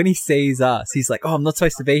 So when he sees us, he's like, oh, I'm not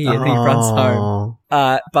supposed to be here. And he runs home.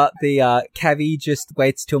 But the Cavvy just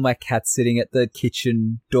waits till my cat's sitting at the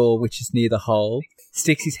kitchen door, which is near the hole,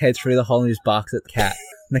 sticks his head through the hole and just barks at the cat.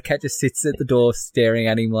 And the cat just sits at the door staring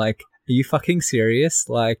at him like, are you fucking serious?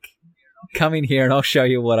 Like, come in here and I'll show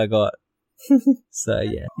you what I got. So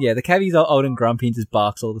yeah, the Cavy's old and grumpy and just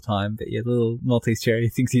barks all the time. But yeah, the little Maltese Terrier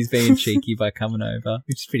thinks he's being cheeky by coming over,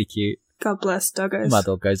 which is pretty cute. God bless doggos. My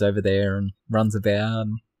dog goes over there and runs about.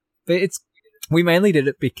 But we mainly did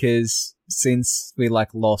it because since we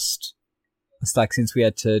since we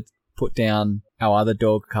had to put down our other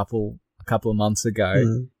dog a couple couple of months ago.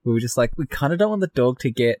 We were just like, we kind of don't want the dog to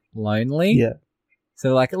get lonely. Yeah.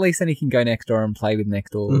 So, like, at least then he can go next door and play with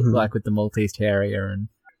next door, like with the Maltese Terrier. And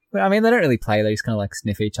well, I mean, they don't really play. They just kind of like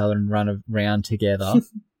sniff each other and run around together.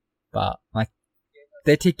 But like,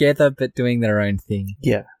 they're together but doing their own thing.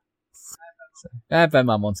 Yeah. So, I bet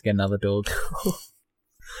Mum wants to get another dog.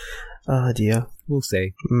 Oh dear. We'll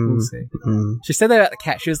see. We'll see. She said that about the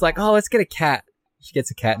cat. She was like, "Oh, let's get a cat." She gets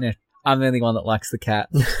a cat, and I'm the only one that likes the cat.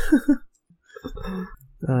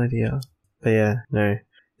 Oh dear. But yeah, no.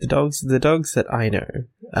 The dogs that I know,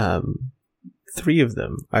 3 of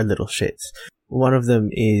them are little shits. One of them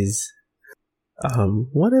is,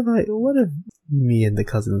 what have me and the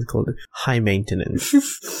cousins called it? High maintenance.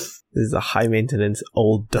 This is a high maintenance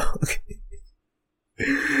old dog.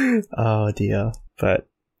 Oh dear. But,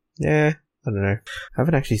 yeah, I don't know. I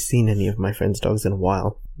haven't actually seen any of my friends' dogs in a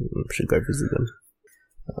while. Should go visit them.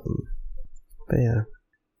 But yeah.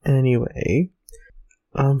 Anyway,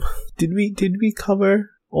 did we cover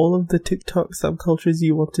all of the TikTok subcultures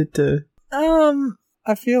you wanted to?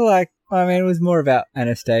 I feel like, I mean, it was more about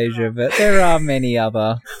Anastasia, but there are many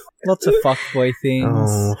other, lots of fuckboy things.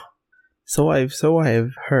 Oh, so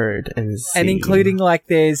I've heard and seen. And including like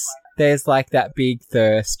there's like that big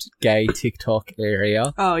thirst gay TikTok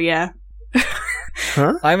area. Oh yeah.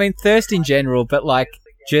 Huh? I mean thirst in general, but like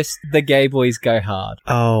just the gay boys go hard.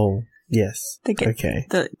 Oh yes. Okay.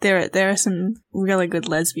 There are some really good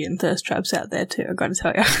lesbian thirst traps out there too. I've got to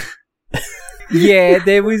tell you. Yeah,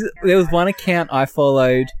 there was one account I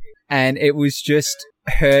followed, and it was just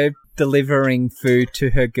her delivering food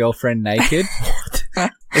to her girlfriend naked.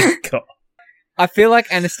 What? God. I feel like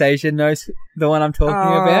Anastasia knows the one I'm talking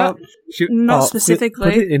about. Not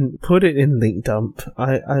specifically. Put it in link dump.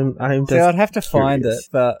 I'm just. So I'd have to find it,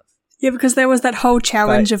 but yeah, because there was that whole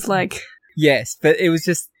challenge of like. Yes, but it was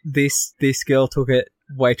just this girl took it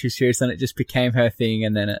way too serious, and it just became her thing,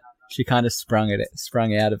 and then she kind of sprung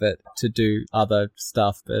out of it to do other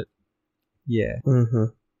stuff, but yeah. Mm-hmm.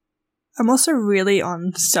 I'm also really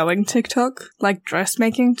on sewing TikTok. Like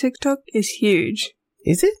dressmaking TikTok is huge.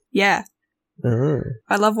 Is it? Yeah. Oh.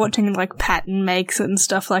 I love watching like pattern makes and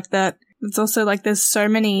stuff like that. It's also like there's so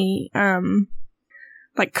many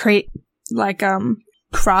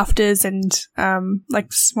crafters and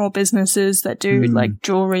like small businesses that do like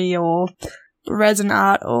jewelry or resin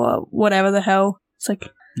art or whatever the hell. It's like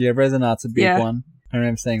yeah, resin art's a big one. I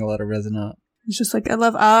remember seeing a lot of resin art. It's just like I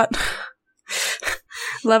love art.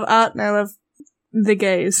 Love art and I love the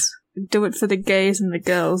gays. Do it for the gays and the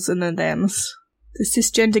girls and the thems. The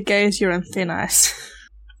cisgender gays, you're on thin ice.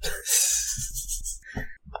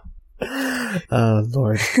 Oh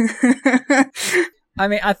Lord. I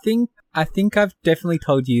mean, I think I've definitely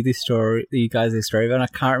told you this story, but I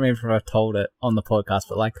can't remember if I told it on the podcast.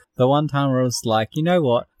 But like the one time where I was like, you know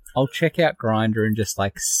what? I'll check out Grindr and just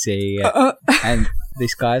like see it. And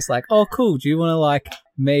this guy's like, oh cool, do you want to like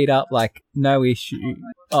meet up? Like no issue.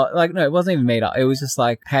 Oh, like no, it wasn't even meet up. It was just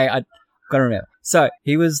like, hey, I gotta remember. So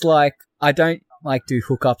he was like, I don't like do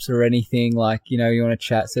hookups or anything. Like, you know, you want to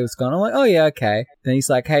chat, see what's going on. I'm like, oh yeah, okay. Then he's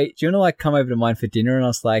like, hey, do you want to like come over to mine for dinner? And I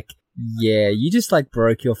was like, yeah, you just like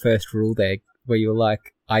broke your first rule there, where you were like,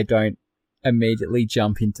 I don't immediately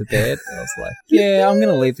jump into bed. I was like, yeah, I'm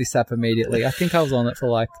gonna leave this app immediately. I think I was on it for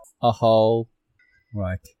like a whole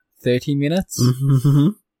like 30 minutes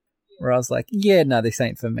where I was like, yeah, no, this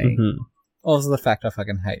ain't for me. Also the fact I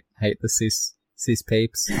fucking hate the cis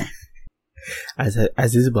peeps, as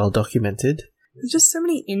is well documented. There's just so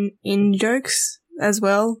many in jokes as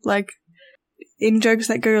well, like in jokes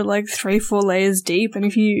that go like 3-4 layers deep, and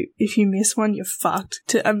if you miss one, you're fucked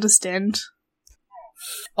to understand.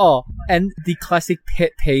 Oh, and the classic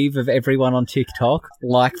pet peeve of everyone on TikTok,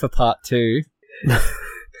 like for part 2.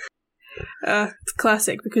 It's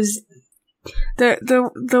classic because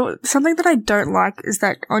the something that I don't like is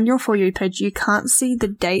that on your For You page you can't see the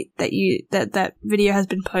date that video has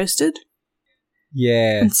been posted.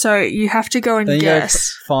 Yeah. And so you have to go and then guess. You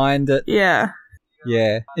gotta find it. Yeah.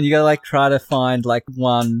 Yeah. And you gotta like try to find like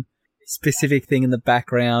one specific thing in the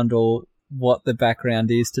background or what the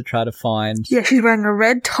background is to try to find. Yeah, she's wearing a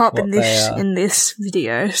red top in this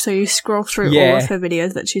video. So you scroll through all of her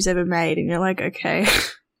videos that she's ever made and you're like, okay.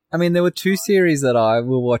 I mean, there were 2 series that I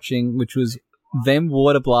were watching, which was them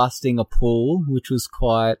water blasting a pool, which was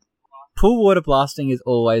quite... Pool water blasting is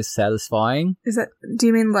always satisfying. Do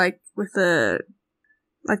you mean like with the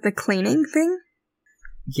cleaning thing?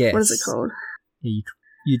 Yes. What is it called?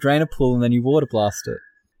 You drain a pool and then you water blast it.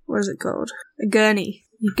 What is it called? A gurney.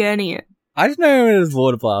 You gurney it. I didn't know it was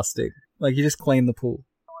water blasting. Like, you just clean the pool.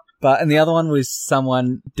 And the other one was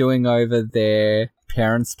someone doing over their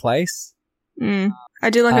parents' place. I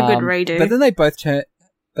do like a good redo. But then they both turned.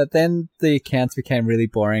 But then the accounts became really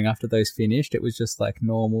boring after those finished. It was just like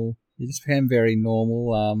normal. It just became very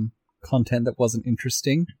normal content that wasn't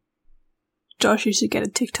interesting. Josh, you should get a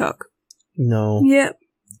TikTok. No. Yep.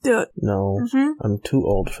 Do it. No. Mm-hmm. I'm too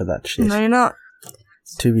old for that shit. No, you're not.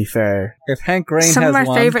 To be fair, If Hank Green Some has of my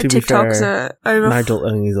one, favourite to be TikToks fair, are over... Nigel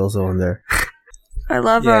Ng is also on there. I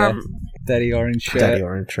love, Yeah. Daddy Orange shirt. Daddy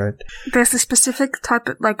Orange shirt. there's a specific type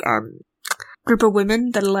of, like, group of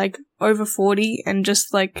women that are, like, over 40 and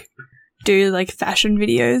just, like, do, like, fashion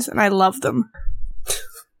videos, and I love them.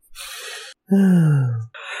 I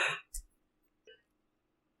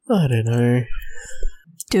don't know.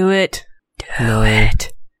 Do it. Do No.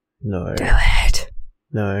 it. No. Do it.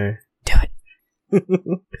 No. Do it.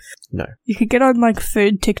 No. You could get on, like,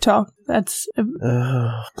 food TikTok. That's...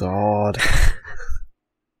 Oh, God.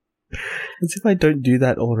 As if I don't do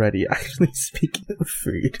that already. Actually, speaking of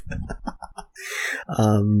food.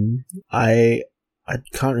 I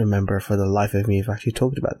can't remember for the life of me if I actually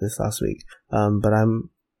talked about this last week. But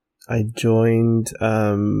I joined,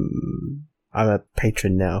 I'm a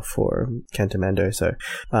patron now for Cantamando, so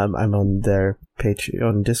I'm on their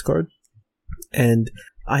Patreon Discord. And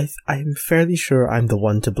I'm fairly sure I'm the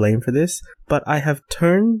one to blame for this, but I have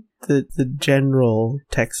turned the general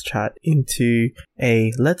text chat into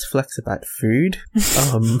a let's flex about food.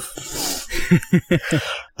 So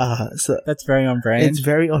That's very on brand. it's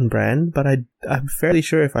very on brand, but I'm fairly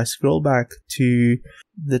sure if I scroll back to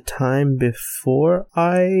the time before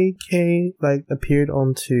I appeared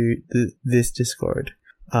onto this Discord,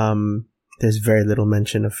 there's very little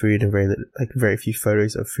mention of food and very few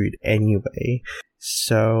photos of food anyway.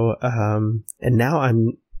 So, and now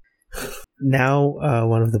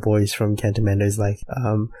one of the boys from Cantamando is like,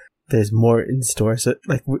 there's more in store. So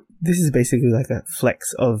like, this is basically like a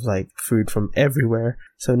flex of like food from everywhere.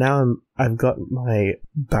 So now I've got my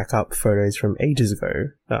backup photos from ages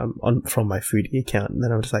ago, from my foodie account. And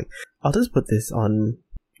then I'm just like, I'll just put this on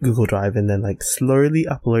Google Drive and then like slowly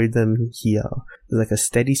upload them here. There's like a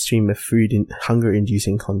steady stream of food and hunger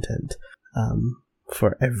inducing content,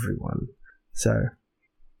 for everyone. So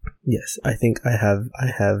yes, I think I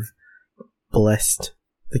have blessed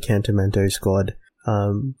the Cantamento squad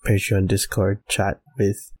Patreon Discord chat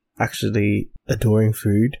with actually adoring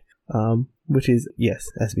food, which is, yes,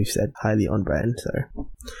 as we've said, highly on brand. So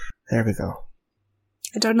there we go.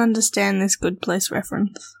 I don't understand this Good Place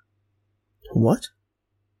reference. What?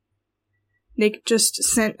 Nick just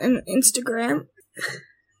sent an Instagram.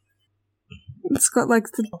 It's got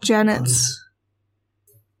like the Janet's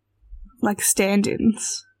like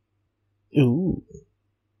stand-ins. Ooh.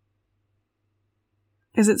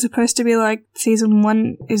 Is it supposed to be like season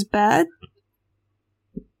 1 is bad?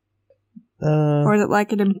 Or is it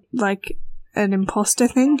like an imposter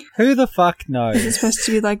thing? Who the fuck knows? Is it supposed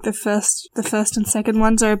to be like the first and second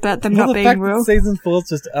ones are about them Well, not the being fact real? that season 4's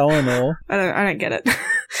just Eleanor. I don't get it.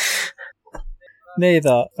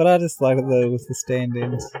 Neither, but I just like it though with the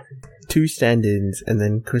stand-ins. 2 stand-ins and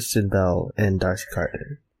then Kristen Bell and Darcy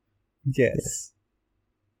Carter. Yes.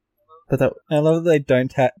 But that I love that they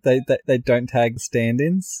don't they don't tag the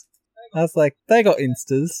stand-ins. I was like, they got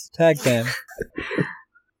instas, tag them.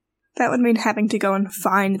 That would mean having to go and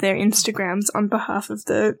find their Instagrams on behalf of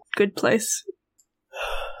the Good Place.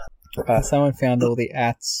 Someone found all the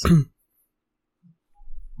ats.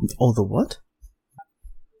 all the what?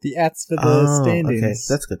 The ats for the stand-ins. Okay,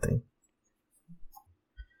 that's a good thing.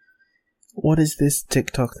 What is this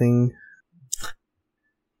TikTok thing?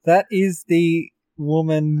 That is the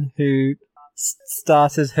woman who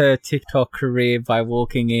started her TikTok career by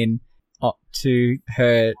walking in to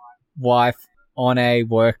her wife on a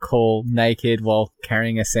work call naked while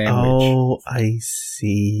carrying a sandwich. Oh, I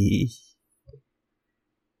see.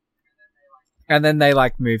 And then they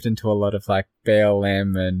like moved into a lot of like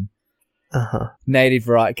BLM and native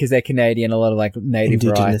right, because they're Canadian, a lot of like native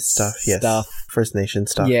Indigenous rights stuff, yes. First Nation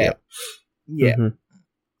stuff, yeah. Yeah. Mm-hmm.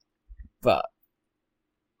 But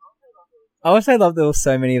I also love there were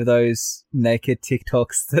so many of those naked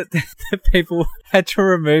TikToks that people had to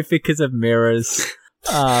remove because of mirrors.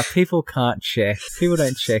 People can't check. People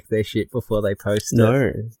don't check their shit before they post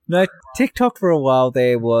it. No, TikTok for a while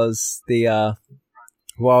there was the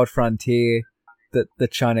Wild Frontier that the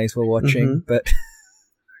Chinese were watching, but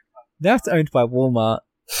now it's owned by Walmart.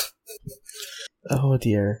 Oh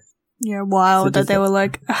dear. Yeah, wild So that they that- were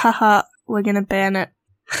like, haha, we're gonna ban it.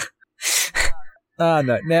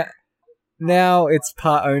 No. Now it's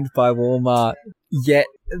part owned by Walmart, yet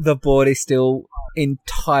the board is still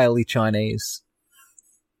entirely Chinese.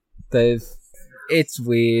 It's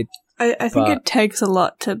weird. I think But- it takes a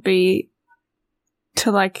lot to be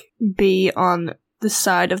on the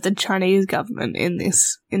side of the Chinese government in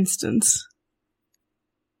this instance,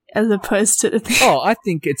 as opposed to the Oh, I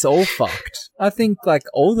think it's all fucked. I think, like,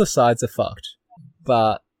 all the sides are fucked.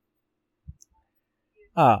 But,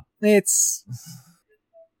 it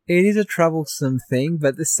is a troublesome thing, but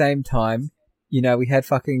at the same time, you know, we had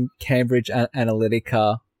fucking Cambridge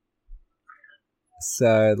Analytica.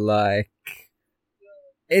 So, like,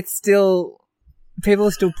 it's still, people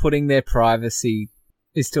are still putting their privacy,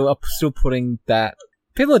 is still putting that,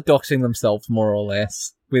 people are doxing themselves more or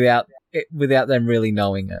less without them really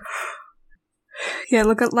knowing it. Yeah,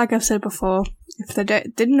 look, like I've said before, if they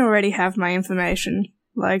didn't already have my information,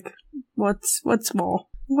 like, what's more?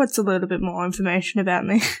 What's a little bit more information about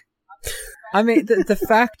me? I mean, the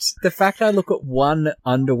fact I look at one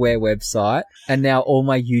underwear website and now all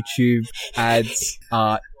my YouTube ads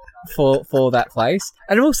are for that place,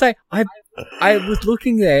 and I will say I was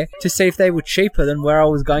looking there to see if they were cheaper than where I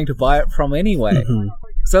was going to buy it from anyway. Mm-hmm.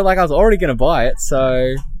 So, like, I was already going to buy it,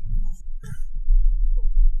 so.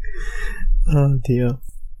 Oh dear.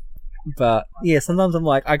 But yeah, sometimes I'm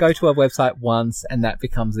like, I go to a website once and that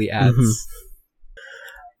becomes the ads. Mm-hmm.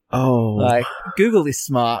 Oh, like, Google is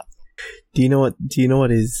smart. Do you know what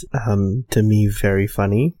is to me very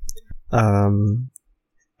funny? A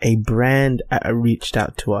brand reached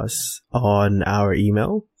out to us on our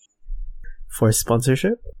email for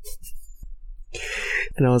sponsorship,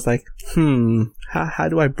 and I was like, how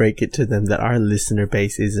do I break it to them that our listener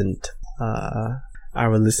base isn't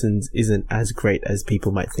our listens isn't as great as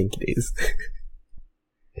people might think it is?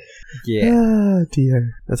 Yeah. Oh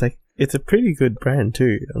dear. I was like, it's a pretty good brand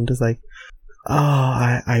too. I'm just like,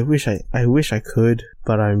 I wish I could,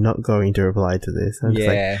 but I'm not going to reply to this. I'm just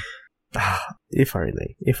like, if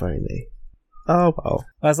only. Oh well.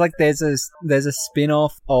 I was like, there's a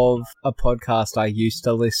spin-off of a podcast I used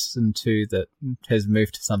to listen to that has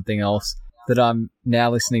moved to something else that I'm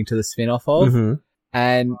now listening to the spin-off of. Mm-hmm.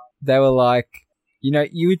 And they were like, you know,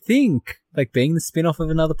 you would think, like, being the spin-off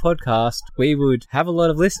of another podcast, we would have a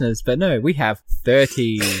lot of listeners, but no, we have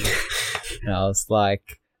 30. And I was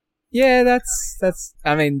like, yeah, that's,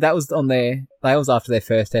 I mean, that was after their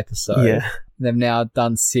first episode. Yeah. They've now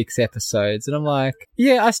done 6 episodes. And I'm like,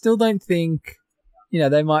 yeah, I still don't think, you know,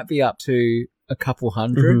 they might be up to a couple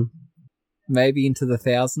hundred, maybe into the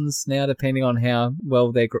thousands now, depending on how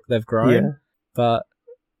well they've grown. Yeah. But,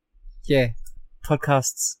 yeah,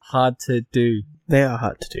 podcasts hard to do. They are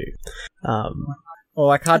hard to do. Or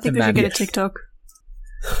like hard to manage. I think we should get a TikTok.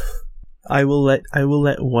 I will let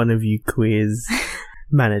one of you queers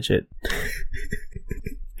manage it.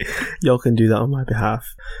 Y'all can do that on my behalf.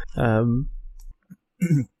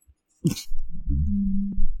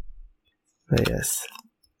 But yes.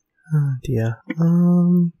 Oh dear.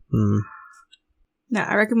 No,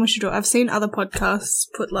 I reckon we should do it. I've seen other podcasts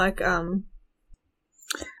put like the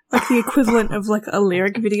equivalent of like a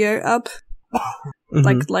lyric video up.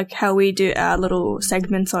 Mm-hmm. Like how we do our little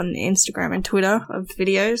segments on Instagram and Twitter of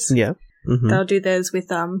videos. Yeah. Mm-hmm. They'll do theirs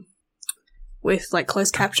with like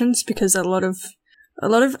closed captions, because a lot of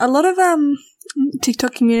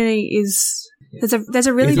TikTok community is there's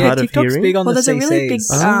a really big TikTok's big on there's the a really big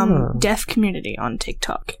CCs. deaf community on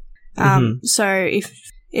TikTok. Mm-hmm. So if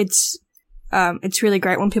it's really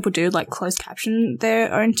great when people do like closed caption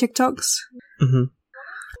their own TikToks. Mm-hmm.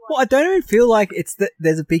 Well, I don't even feel like it's that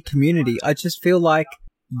there's a big community. I just feel like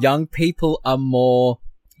young people are more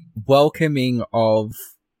welcoming of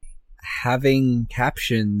having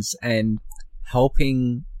captions and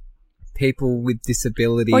helping people with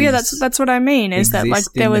disabilities. Oh yeah, that's what I mean. Is that like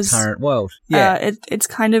there was the current world? Yeah, it's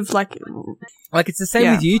kind of like it's the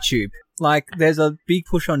same with YouTube. Like there's a big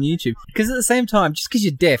push on YouTube, because at the same time, just because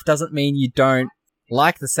you're deaf doesn't mean you don't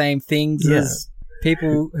like the same things as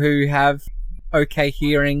people who have okay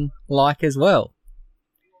hearing like as well.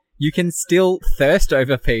 You can still thirst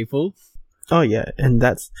over people. Oh yeah, and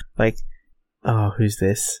that's like, who's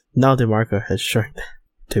this? Nal DeMarco has shown that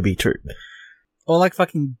to be true. Or like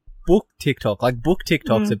fucking book TikTok. Like book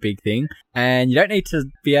TikTok's a big thing, and you don't need to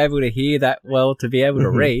be able to hear that well to be able to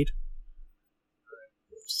read.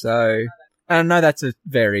 So, I know that's a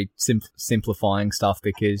very simplifying stuff,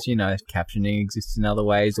 because, you know, captioning exists in other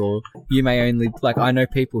ways, or you may only, like, I know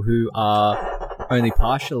people who are only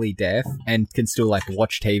partially deaf and can still, like,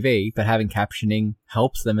 watch TV, but having captioning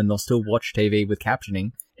helps them, and they'll still watch TV with captioning,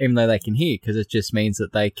 even though they can hear, because it just means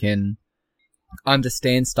that they can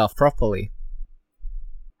understand stuff properly.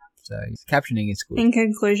 So, captioning is good. In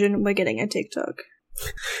conclusion, we're getting a TikTok.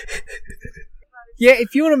 Yeah,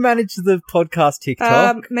 if you want to manage the podcast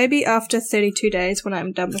TikTok. Maybe after 32 days when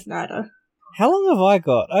I'm done with NIDA. How long have I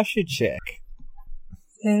got? I should check.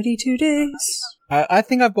 32 days. I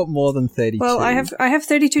think I've got more than 32. Well, I have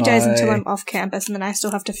 32 days until I'm off campus, and then I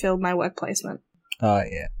still have to fill my work placement. Oh,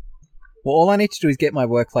 yeah. Well, all I need to do is get my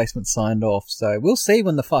work placement signed off, so we'll see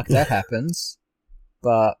when the fuck that happens.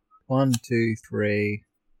 But 1, 2, 3,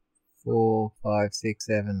 4, 5, 6,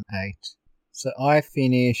 7, 8. So I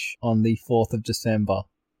finish on the 4th of December.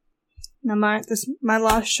 Now, my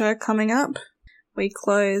last show coming up, we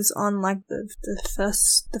close on like the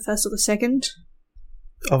first or the 2nd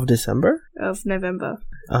Of December? of November.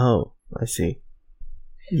 Oh, I see.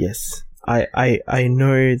 Yes. I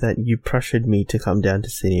know that you pressured me to come down to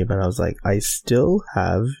Sydney, but I was like, I still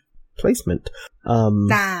have placement.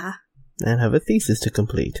 Nah. And have a thesis to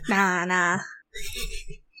complete. Nah.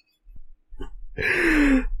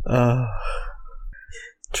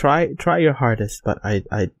 Try your hardest, but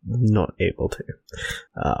I'm not able to.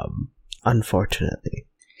 Unfortunately.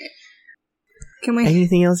 Can we?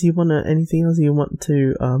 Anything else you want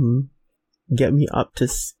to get me up to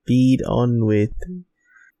speed on with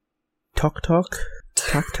Talk,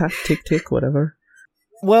 Tick Tick, whatever?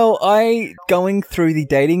 Well, going through the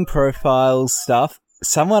dating profiles stuff,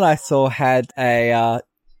 someone I saw had a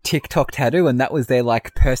TikTok tattoo, and that was their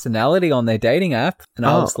like personality on their dating app, and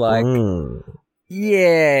I was like,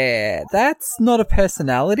 yeah, that's not a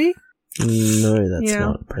personality. No, that's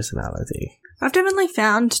not a personality. I've definitely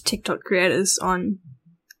found TikTok creators on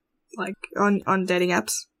dating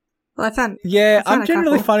apps. Well, I'm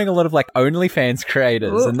generally finding a lot of like OnlyFans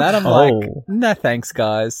creators, and that I'm like, no thanks,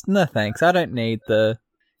 guys, no thanks. I don't need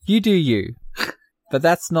you do you, but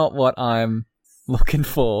that's not what I'm looking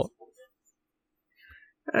for.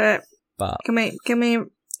 But can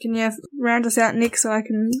you round us out, Nick, so I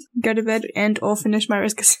can go to bed or finish my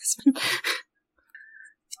risk assessment?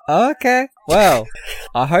 Okay. Well,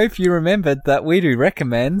 I hope you remembered that we do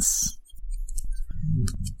recommends.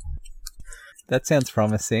 That sounds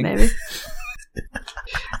promising. Maybe.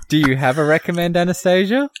 Do you have a recommend,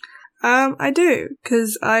 Anastasia? I do,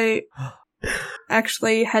 because I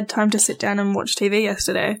actually had time to sit down and watch TV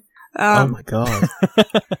yesterday. Oh my god.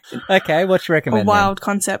 Okay, what's your recommend? A wild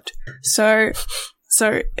concept. So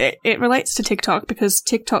it relates to TikTok, because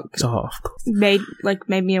TikTok made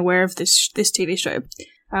me aware of this TV show.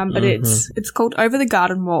 But it's called Over the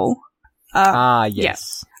Garden Wall. Yes.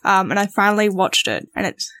 Yeah. And I finally watched it,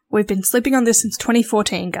 and we've been sleeping on this since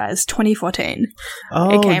 2014, guys. 2014.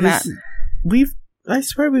 Oh, it came out. I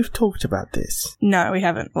swear we've talked about this. No, we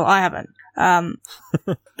haven't. Well, I haven't.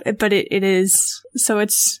 But it is. So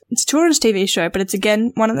it's a children's TV show, but it's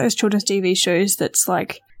again one of those children's TV shows that's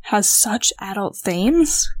like has such adult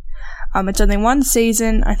themes. It's only one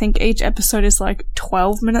season. I think each episode is like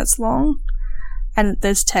 12 minutes long, and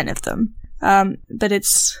there's 10 of them. But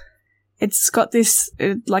it's got this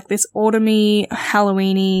like this autumny,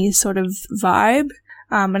 Halloweeny sort of vibe.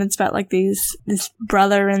 And it's about like this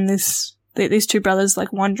brother and these two brothers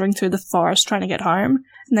like wandering through the forest trying to get home,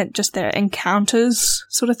 and then just their encounters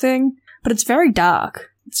sort of thing. But it's very dark.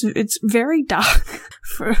 It's very dark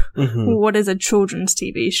for what is a children's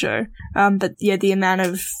TV show. But yeah, the amount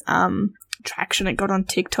of traction it got on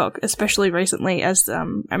TikTok, especially recently as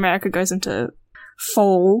America goes into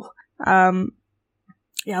fall.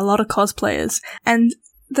 Yeah, a lot of cosplayers. And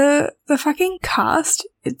the fucking cast,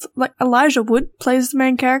 it's like Elijah Wood plays the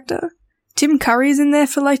main character. Tim Curry's in there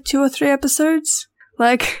for like 2 or 3 episodes.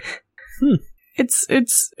 Like,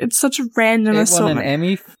 it's such a random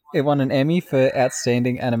assortment. It won an Emmy for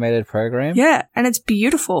Outstanding Animated Program. Yeah, and it's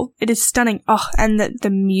beautiful. It is stunning. Oh, and the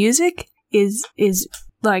music is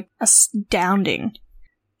like astounding.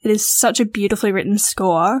 It is such a beautifully written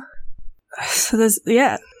score. So there's,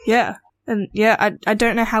 yeah. And yeah, I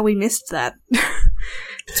don't know how we missed that.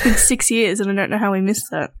 It's been 6 years and I don't know how we missed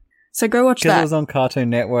that. So go watch that. Because it was on Cartoon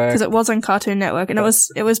Network. Because it was on Cartoon Network, and it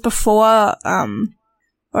was before,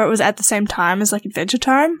 or it was at the same time as like Adventure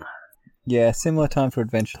Time. Yeah, similar time for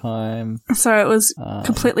Adventure Time. So it was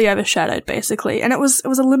completely overshadowed, basically, and it was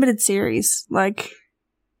a limited series, like,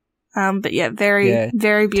 but yeah, very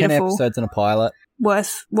beautiful. 10 episodes and a pilot.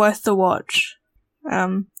 Worth the watch.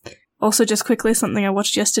 Also, just quickly, something I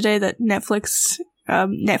watched yesterday that Netflix's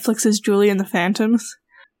Julie and the Phantoms.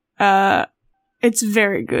 It's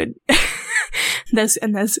very good. there's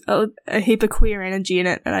a heap of queer energy in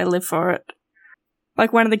it, and I live for it.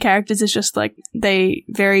 Like, one of the characters is just like, they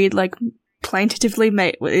very like plaintively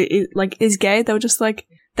is gay. They were just like,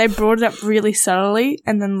 they brought it up really subtly,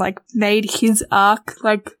 and then like made his arc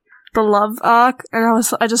like the love arc, and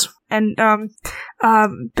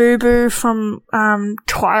Boo Boo from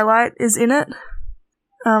Twilight is in it.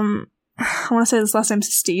 I want to say his last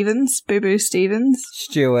name's Stevens. Boo Boo Stevens.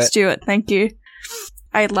 Stewart, thank you.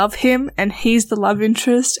 I love him, and he's the love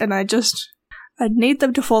interest, and I I need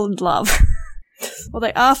them to fall in love. Well,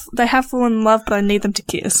 they have fallen in love, but I need them to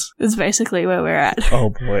kiss. Is basically where we're at. Oh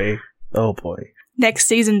boy. Oh boy. Next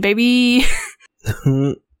season, baby.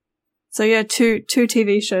 So yeah, two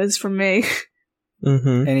TV shows from me.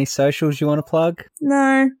 Mm-hmm. Any socials you want to plug?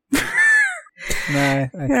 No. No?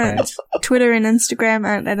 Okay. Yeah, Twitter and Instagram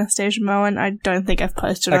at Anastasia Moen. I don't think I've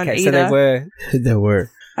posted on either. Okay, so There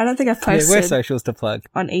were. I don't think I've there were posted socials to plug.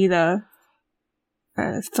 on either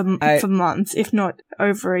for months, if not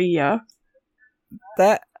over a year.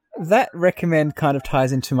 That recommend kind of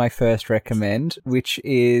ties into my first recommend, which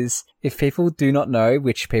is, if people do not know,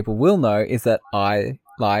 which people will know, is that I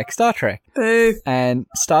like Star Trek. Boo. And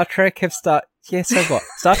Star Trek have Star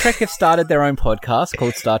Trek have started their own podcast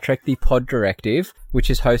called Star Trek The Pod Directive, which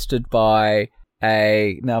is hosted by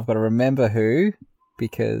now I've got to remember who,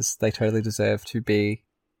 because they totally deserve to be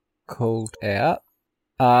called out.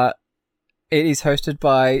 It is hosted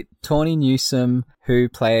by Tawny Newsome, who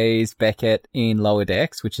plays Beckett in Lower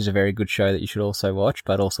Decks, which is a very good show that you should also watch,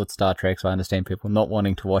 but also it's Star Trek, so I understand people not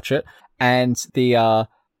wanting to watch it. And the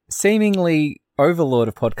seemingly overlord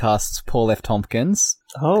of podcasts, Paul F. Tompkins.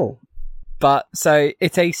 Oh. But so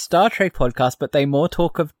it's a Star Trek podcast, but they more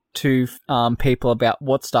talk to people about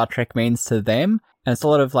what Star Trek means to them. And it's a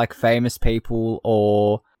lot of like famous people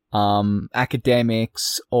or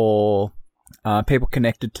academics or people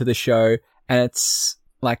connected to the show. And it's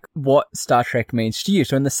like what Star Trek means to you.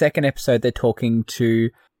 So in the second episode, they're talking to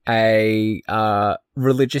a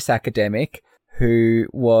religious academic who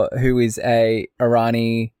is a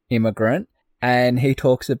Irani immigrant. And he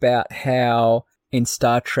talks about how in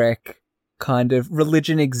Star Trek, kind of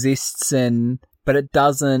religion exists but it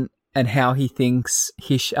doesn't, and how he thinks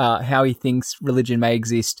religion may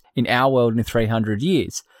exist in our world in 300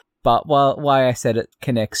 years. But why I said it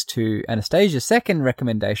connects to Anastasia's second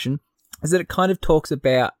recommendation is that it kind of talks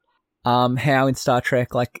about how in Star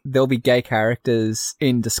Trek, like, there'll be gay characters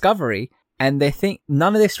in Discovery, and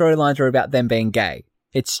none of their storylines are about them being gay.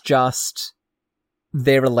 It's just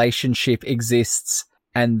their relationship exists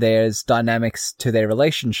and there's dynamics to their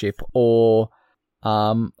relationship. Or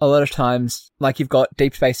a lot of times, like, you've got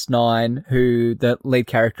Deep Space Nine, who the lead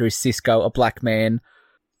character is Sisko, a black man,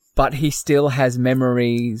 but he still has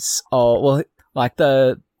memories of, well, like,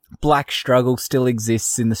 the black struggle still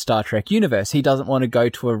exists in the Star Trek universe. He doesn't want to go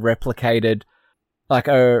to a replicated, like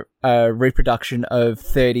a reproduction of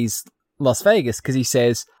 30s Las Vegas, because he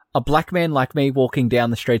says, a black man like me walking down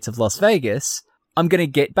the streets of Las Vegas, I'm going to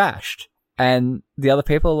get bashed. And the other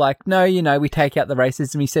people are like, no, we take out the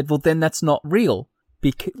racism. He said, well, then that's not real.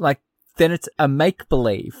 Then it's a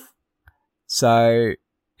make-believe. So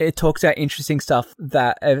it talks about interesting stuff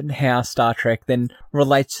and how Star Trek then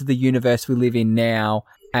relates to the universe we live in now,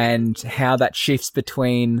 and how that shifts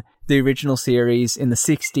between the original series in the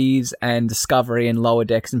 60s and Discovery and Lower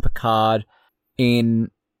Decks and Picard in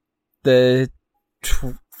the...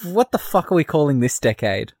 what the fuck are we calling this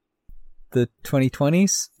decade? The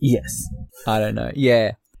 2020s? Yes. I don't know.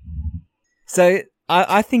 Yeah. So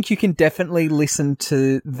I think you can definitely listen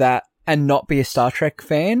to that and not be a Star Trek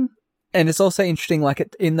fan. And it's also interesting,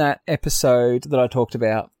 like, in that episode that I talked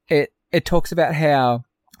about, it talks about how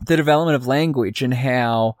the development of language and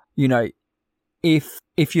how, if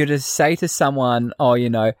you're to say to someone, oh,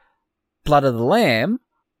 blood of the lamb,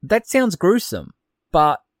 that sounds gruesome.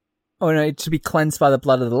 But, to be cleansed by the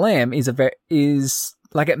blood of the lamb is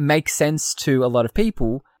it makes sense to a lot of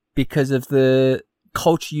people because of the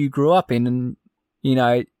culture you grew up in, and,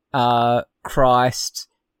 Christ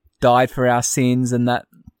died for our sins and that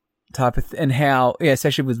type of and how,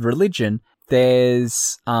 especially with religion,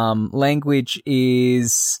 there's, language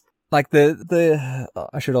is, like, I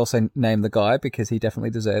should also name the guy because he definitely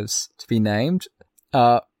deserves to be named,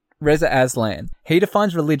 Reza Aslan. He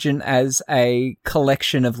defines religion as a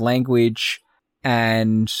collection of language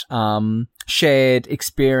and, shared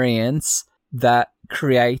experience that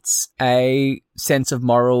creates a sense of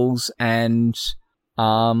morals and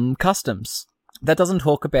customs. That doesn't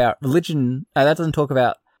talk about religion. That doesn't talk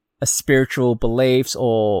about spiritual beliefs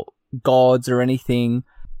or gods or anything.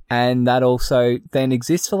 And that also then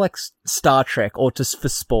exists for, like, Star Trek or just for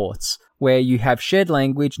sports, where you have shared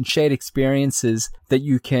language and shared experiences that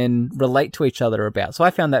you can relate to each other about. So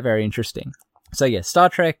I found that very interesting. So yeah, Star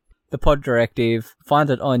Trek, The Pod Directive, find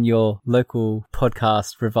it on your local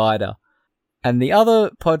podcast provider. And the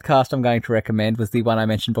other podcast I'm going to recommend was the one I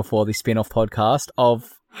mentioned before, the spin-off podcast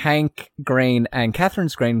of Hank Green and Catherine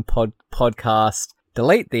Green podcast,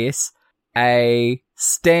 Delete This. A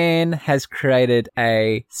Stan has created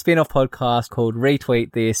a spin-off podcast called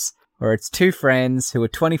Retweet This, where it's two friends who are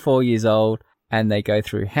 24 years old, and they go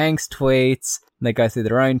through Hank's tweets, They go through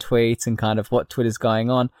their own tweets and kind of what Twitter's going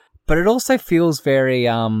on. But it also feels very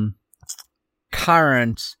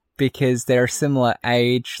current because they're a similar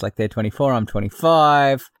age. Like they're 24, I'm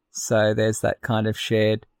 25. So there's that kind of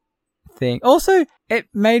shared thing. Also, it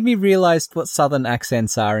made me realize what Southern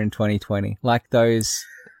accents are in 2020. Like those,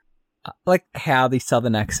 like how the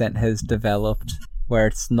Southern accent has developed, where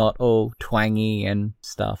it's not all twangy and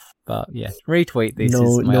stuff. But yeah, retweet this. No,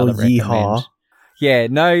 is my no other yeehaw. recommend. Yeah,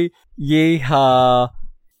 no yeehaw.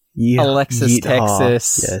 Alexis, Yeehaw.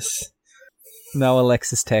 Texas. Yes. No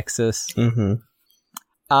Alexis, Texas. Mm-hmm.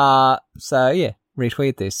 So yeah,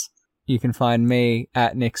 retweet this. You can find me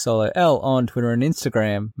at NickSoloL on Twitter and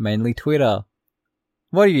Instagram, mainly Twitter.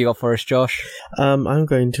 What have you got for us, Josh? I'm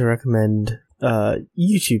going to recommend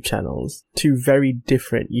YouTube channels. Two very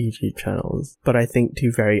different YouTube channels, but I think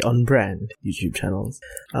two very on-brand YouTube channels.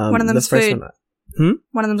 One of them's food.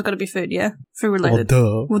 One of them's got to be food, yeah? Food related.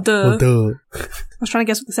 Well, Well, duh. duh. I was trying to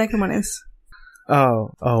guess what the second one is.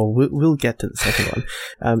 We'll get to the second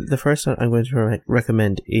one. The first one I'm going to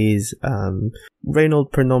recommend is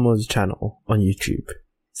Reynold Pernomo's channel on YouTube.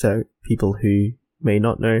 So, people who may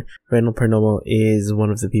not know, Reynold Pernomo is one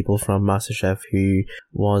of the people from MasterChef who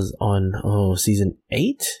was on season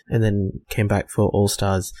 8 and then came back for All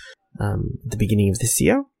Stars at the beginning of this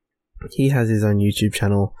year. He has his own YouTube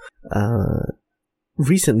channel.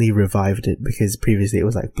 Recently revived it because previously it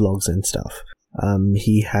was like blogs and stuff.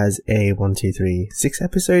 He has a 6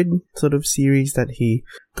 episode sort of series that he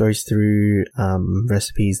goes through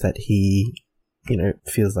recipes that he,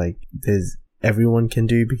 feels like everyone can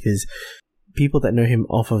do, because people that know him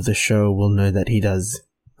off of the show will know that he does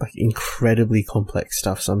like incredibly complex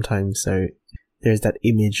stuff sometimes. So there's that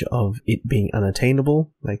image of it being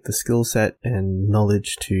unattainable, like the skill set and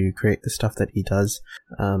knowledge to create the stuff that he does.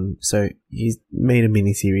 So he's made a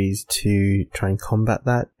mini series to try and combat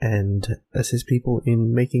that and assist people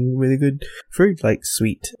in making really good food, like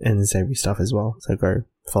sweet and savory stuff as well. So go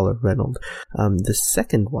follow Reynold. The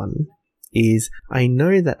second one is, I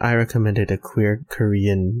know that I recommended a queer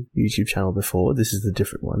Korean YouTube channel before. This is the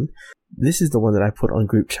different one. This is the one that I put on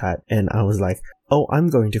group chat and I was like, oh, I'm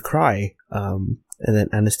going to cry. And then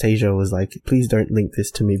Anastasia was like, please don't link this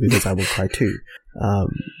to me because I will cry too.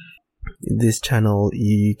 This channel,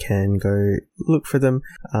 you can go look for them.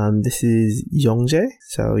 This is Youngjae.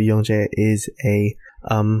 So Youngjae is a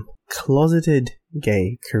closeted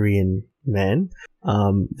gay Korean man.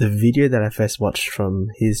 The video that I first watched from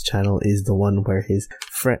his channel is the one where his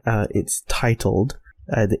friend, it's titled,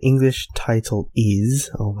 the English title is,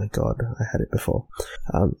 oh my god, I had it before,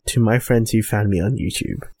 To My Friends Who Found Me on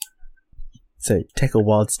YouTube. So take a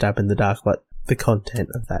wild stab in the dark what the content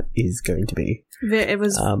of that is going to be. It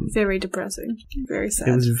was very depressing. Very sad.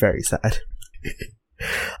 It was very sad.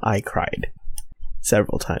 I cried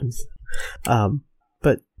several times.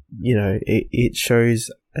 But, it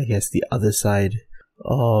shows, I guess, the other side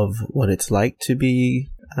of what it's like to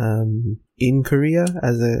be in Korea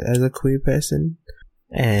as a queer person,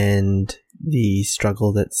 and the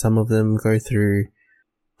struggle that some of them go through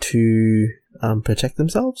to protect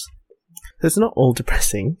themselves. So it's not all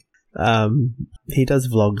depressing. He does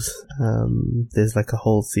vlogs. There's like a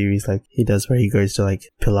whole series like he does where he goes to like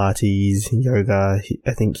Pilates, yoga.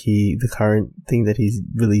 I think the current thing that he's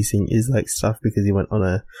releasing is like stuff because he went on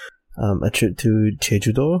a trip to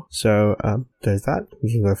Jeju-do. So there's that.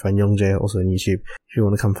 You can go find Youngjae also on YouTube. If you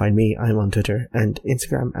want to come find me, I'm on Twitter and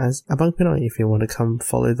Instagram as Abang Pinoy. If you want to come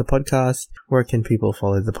follow the podcast, where can people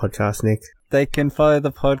follow the podcast, Nick? They can follow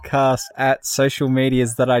the podcast at social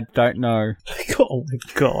medias that I don't know. Oh my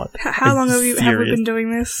god. How long have we been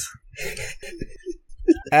doing this?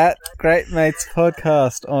 At Great Mates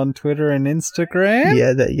Podcast on Twitter and Instagram.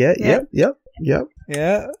 Yep.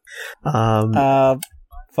 Yeah.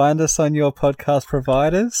 Find us on your podcast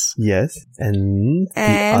providers. Yes. And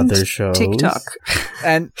the other shows. TikTok.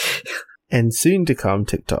 And soon to come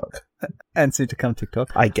TikTok. And soon to come TikTok,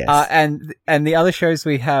 I guess. And the other shows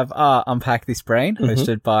we have are Unpack This Brain,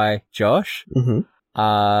 hosted by Josh. Mm-hmm.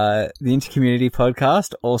 The Intercommunity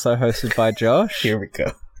Podcast, also hosted by Josh. Here we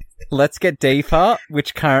go. Let's Get Deeper,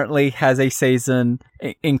 which currently has a season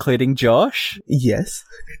including Josh. Yes.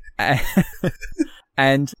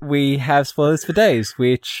 And we have Spoilers for Days,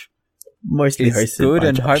 which mostly is hosted good by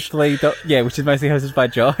and Josh. hopefully, which is mostly hosted by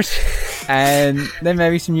Josh. And there may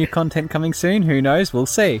be some new content coming soon. Who knows? We'll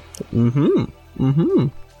see.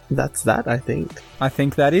 That's that, I think. I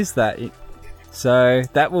think that is that. So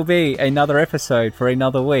that will be another episode for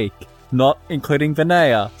another week, not including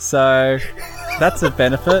Vinaya. So that's a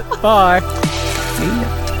benefit. Bye. See ya.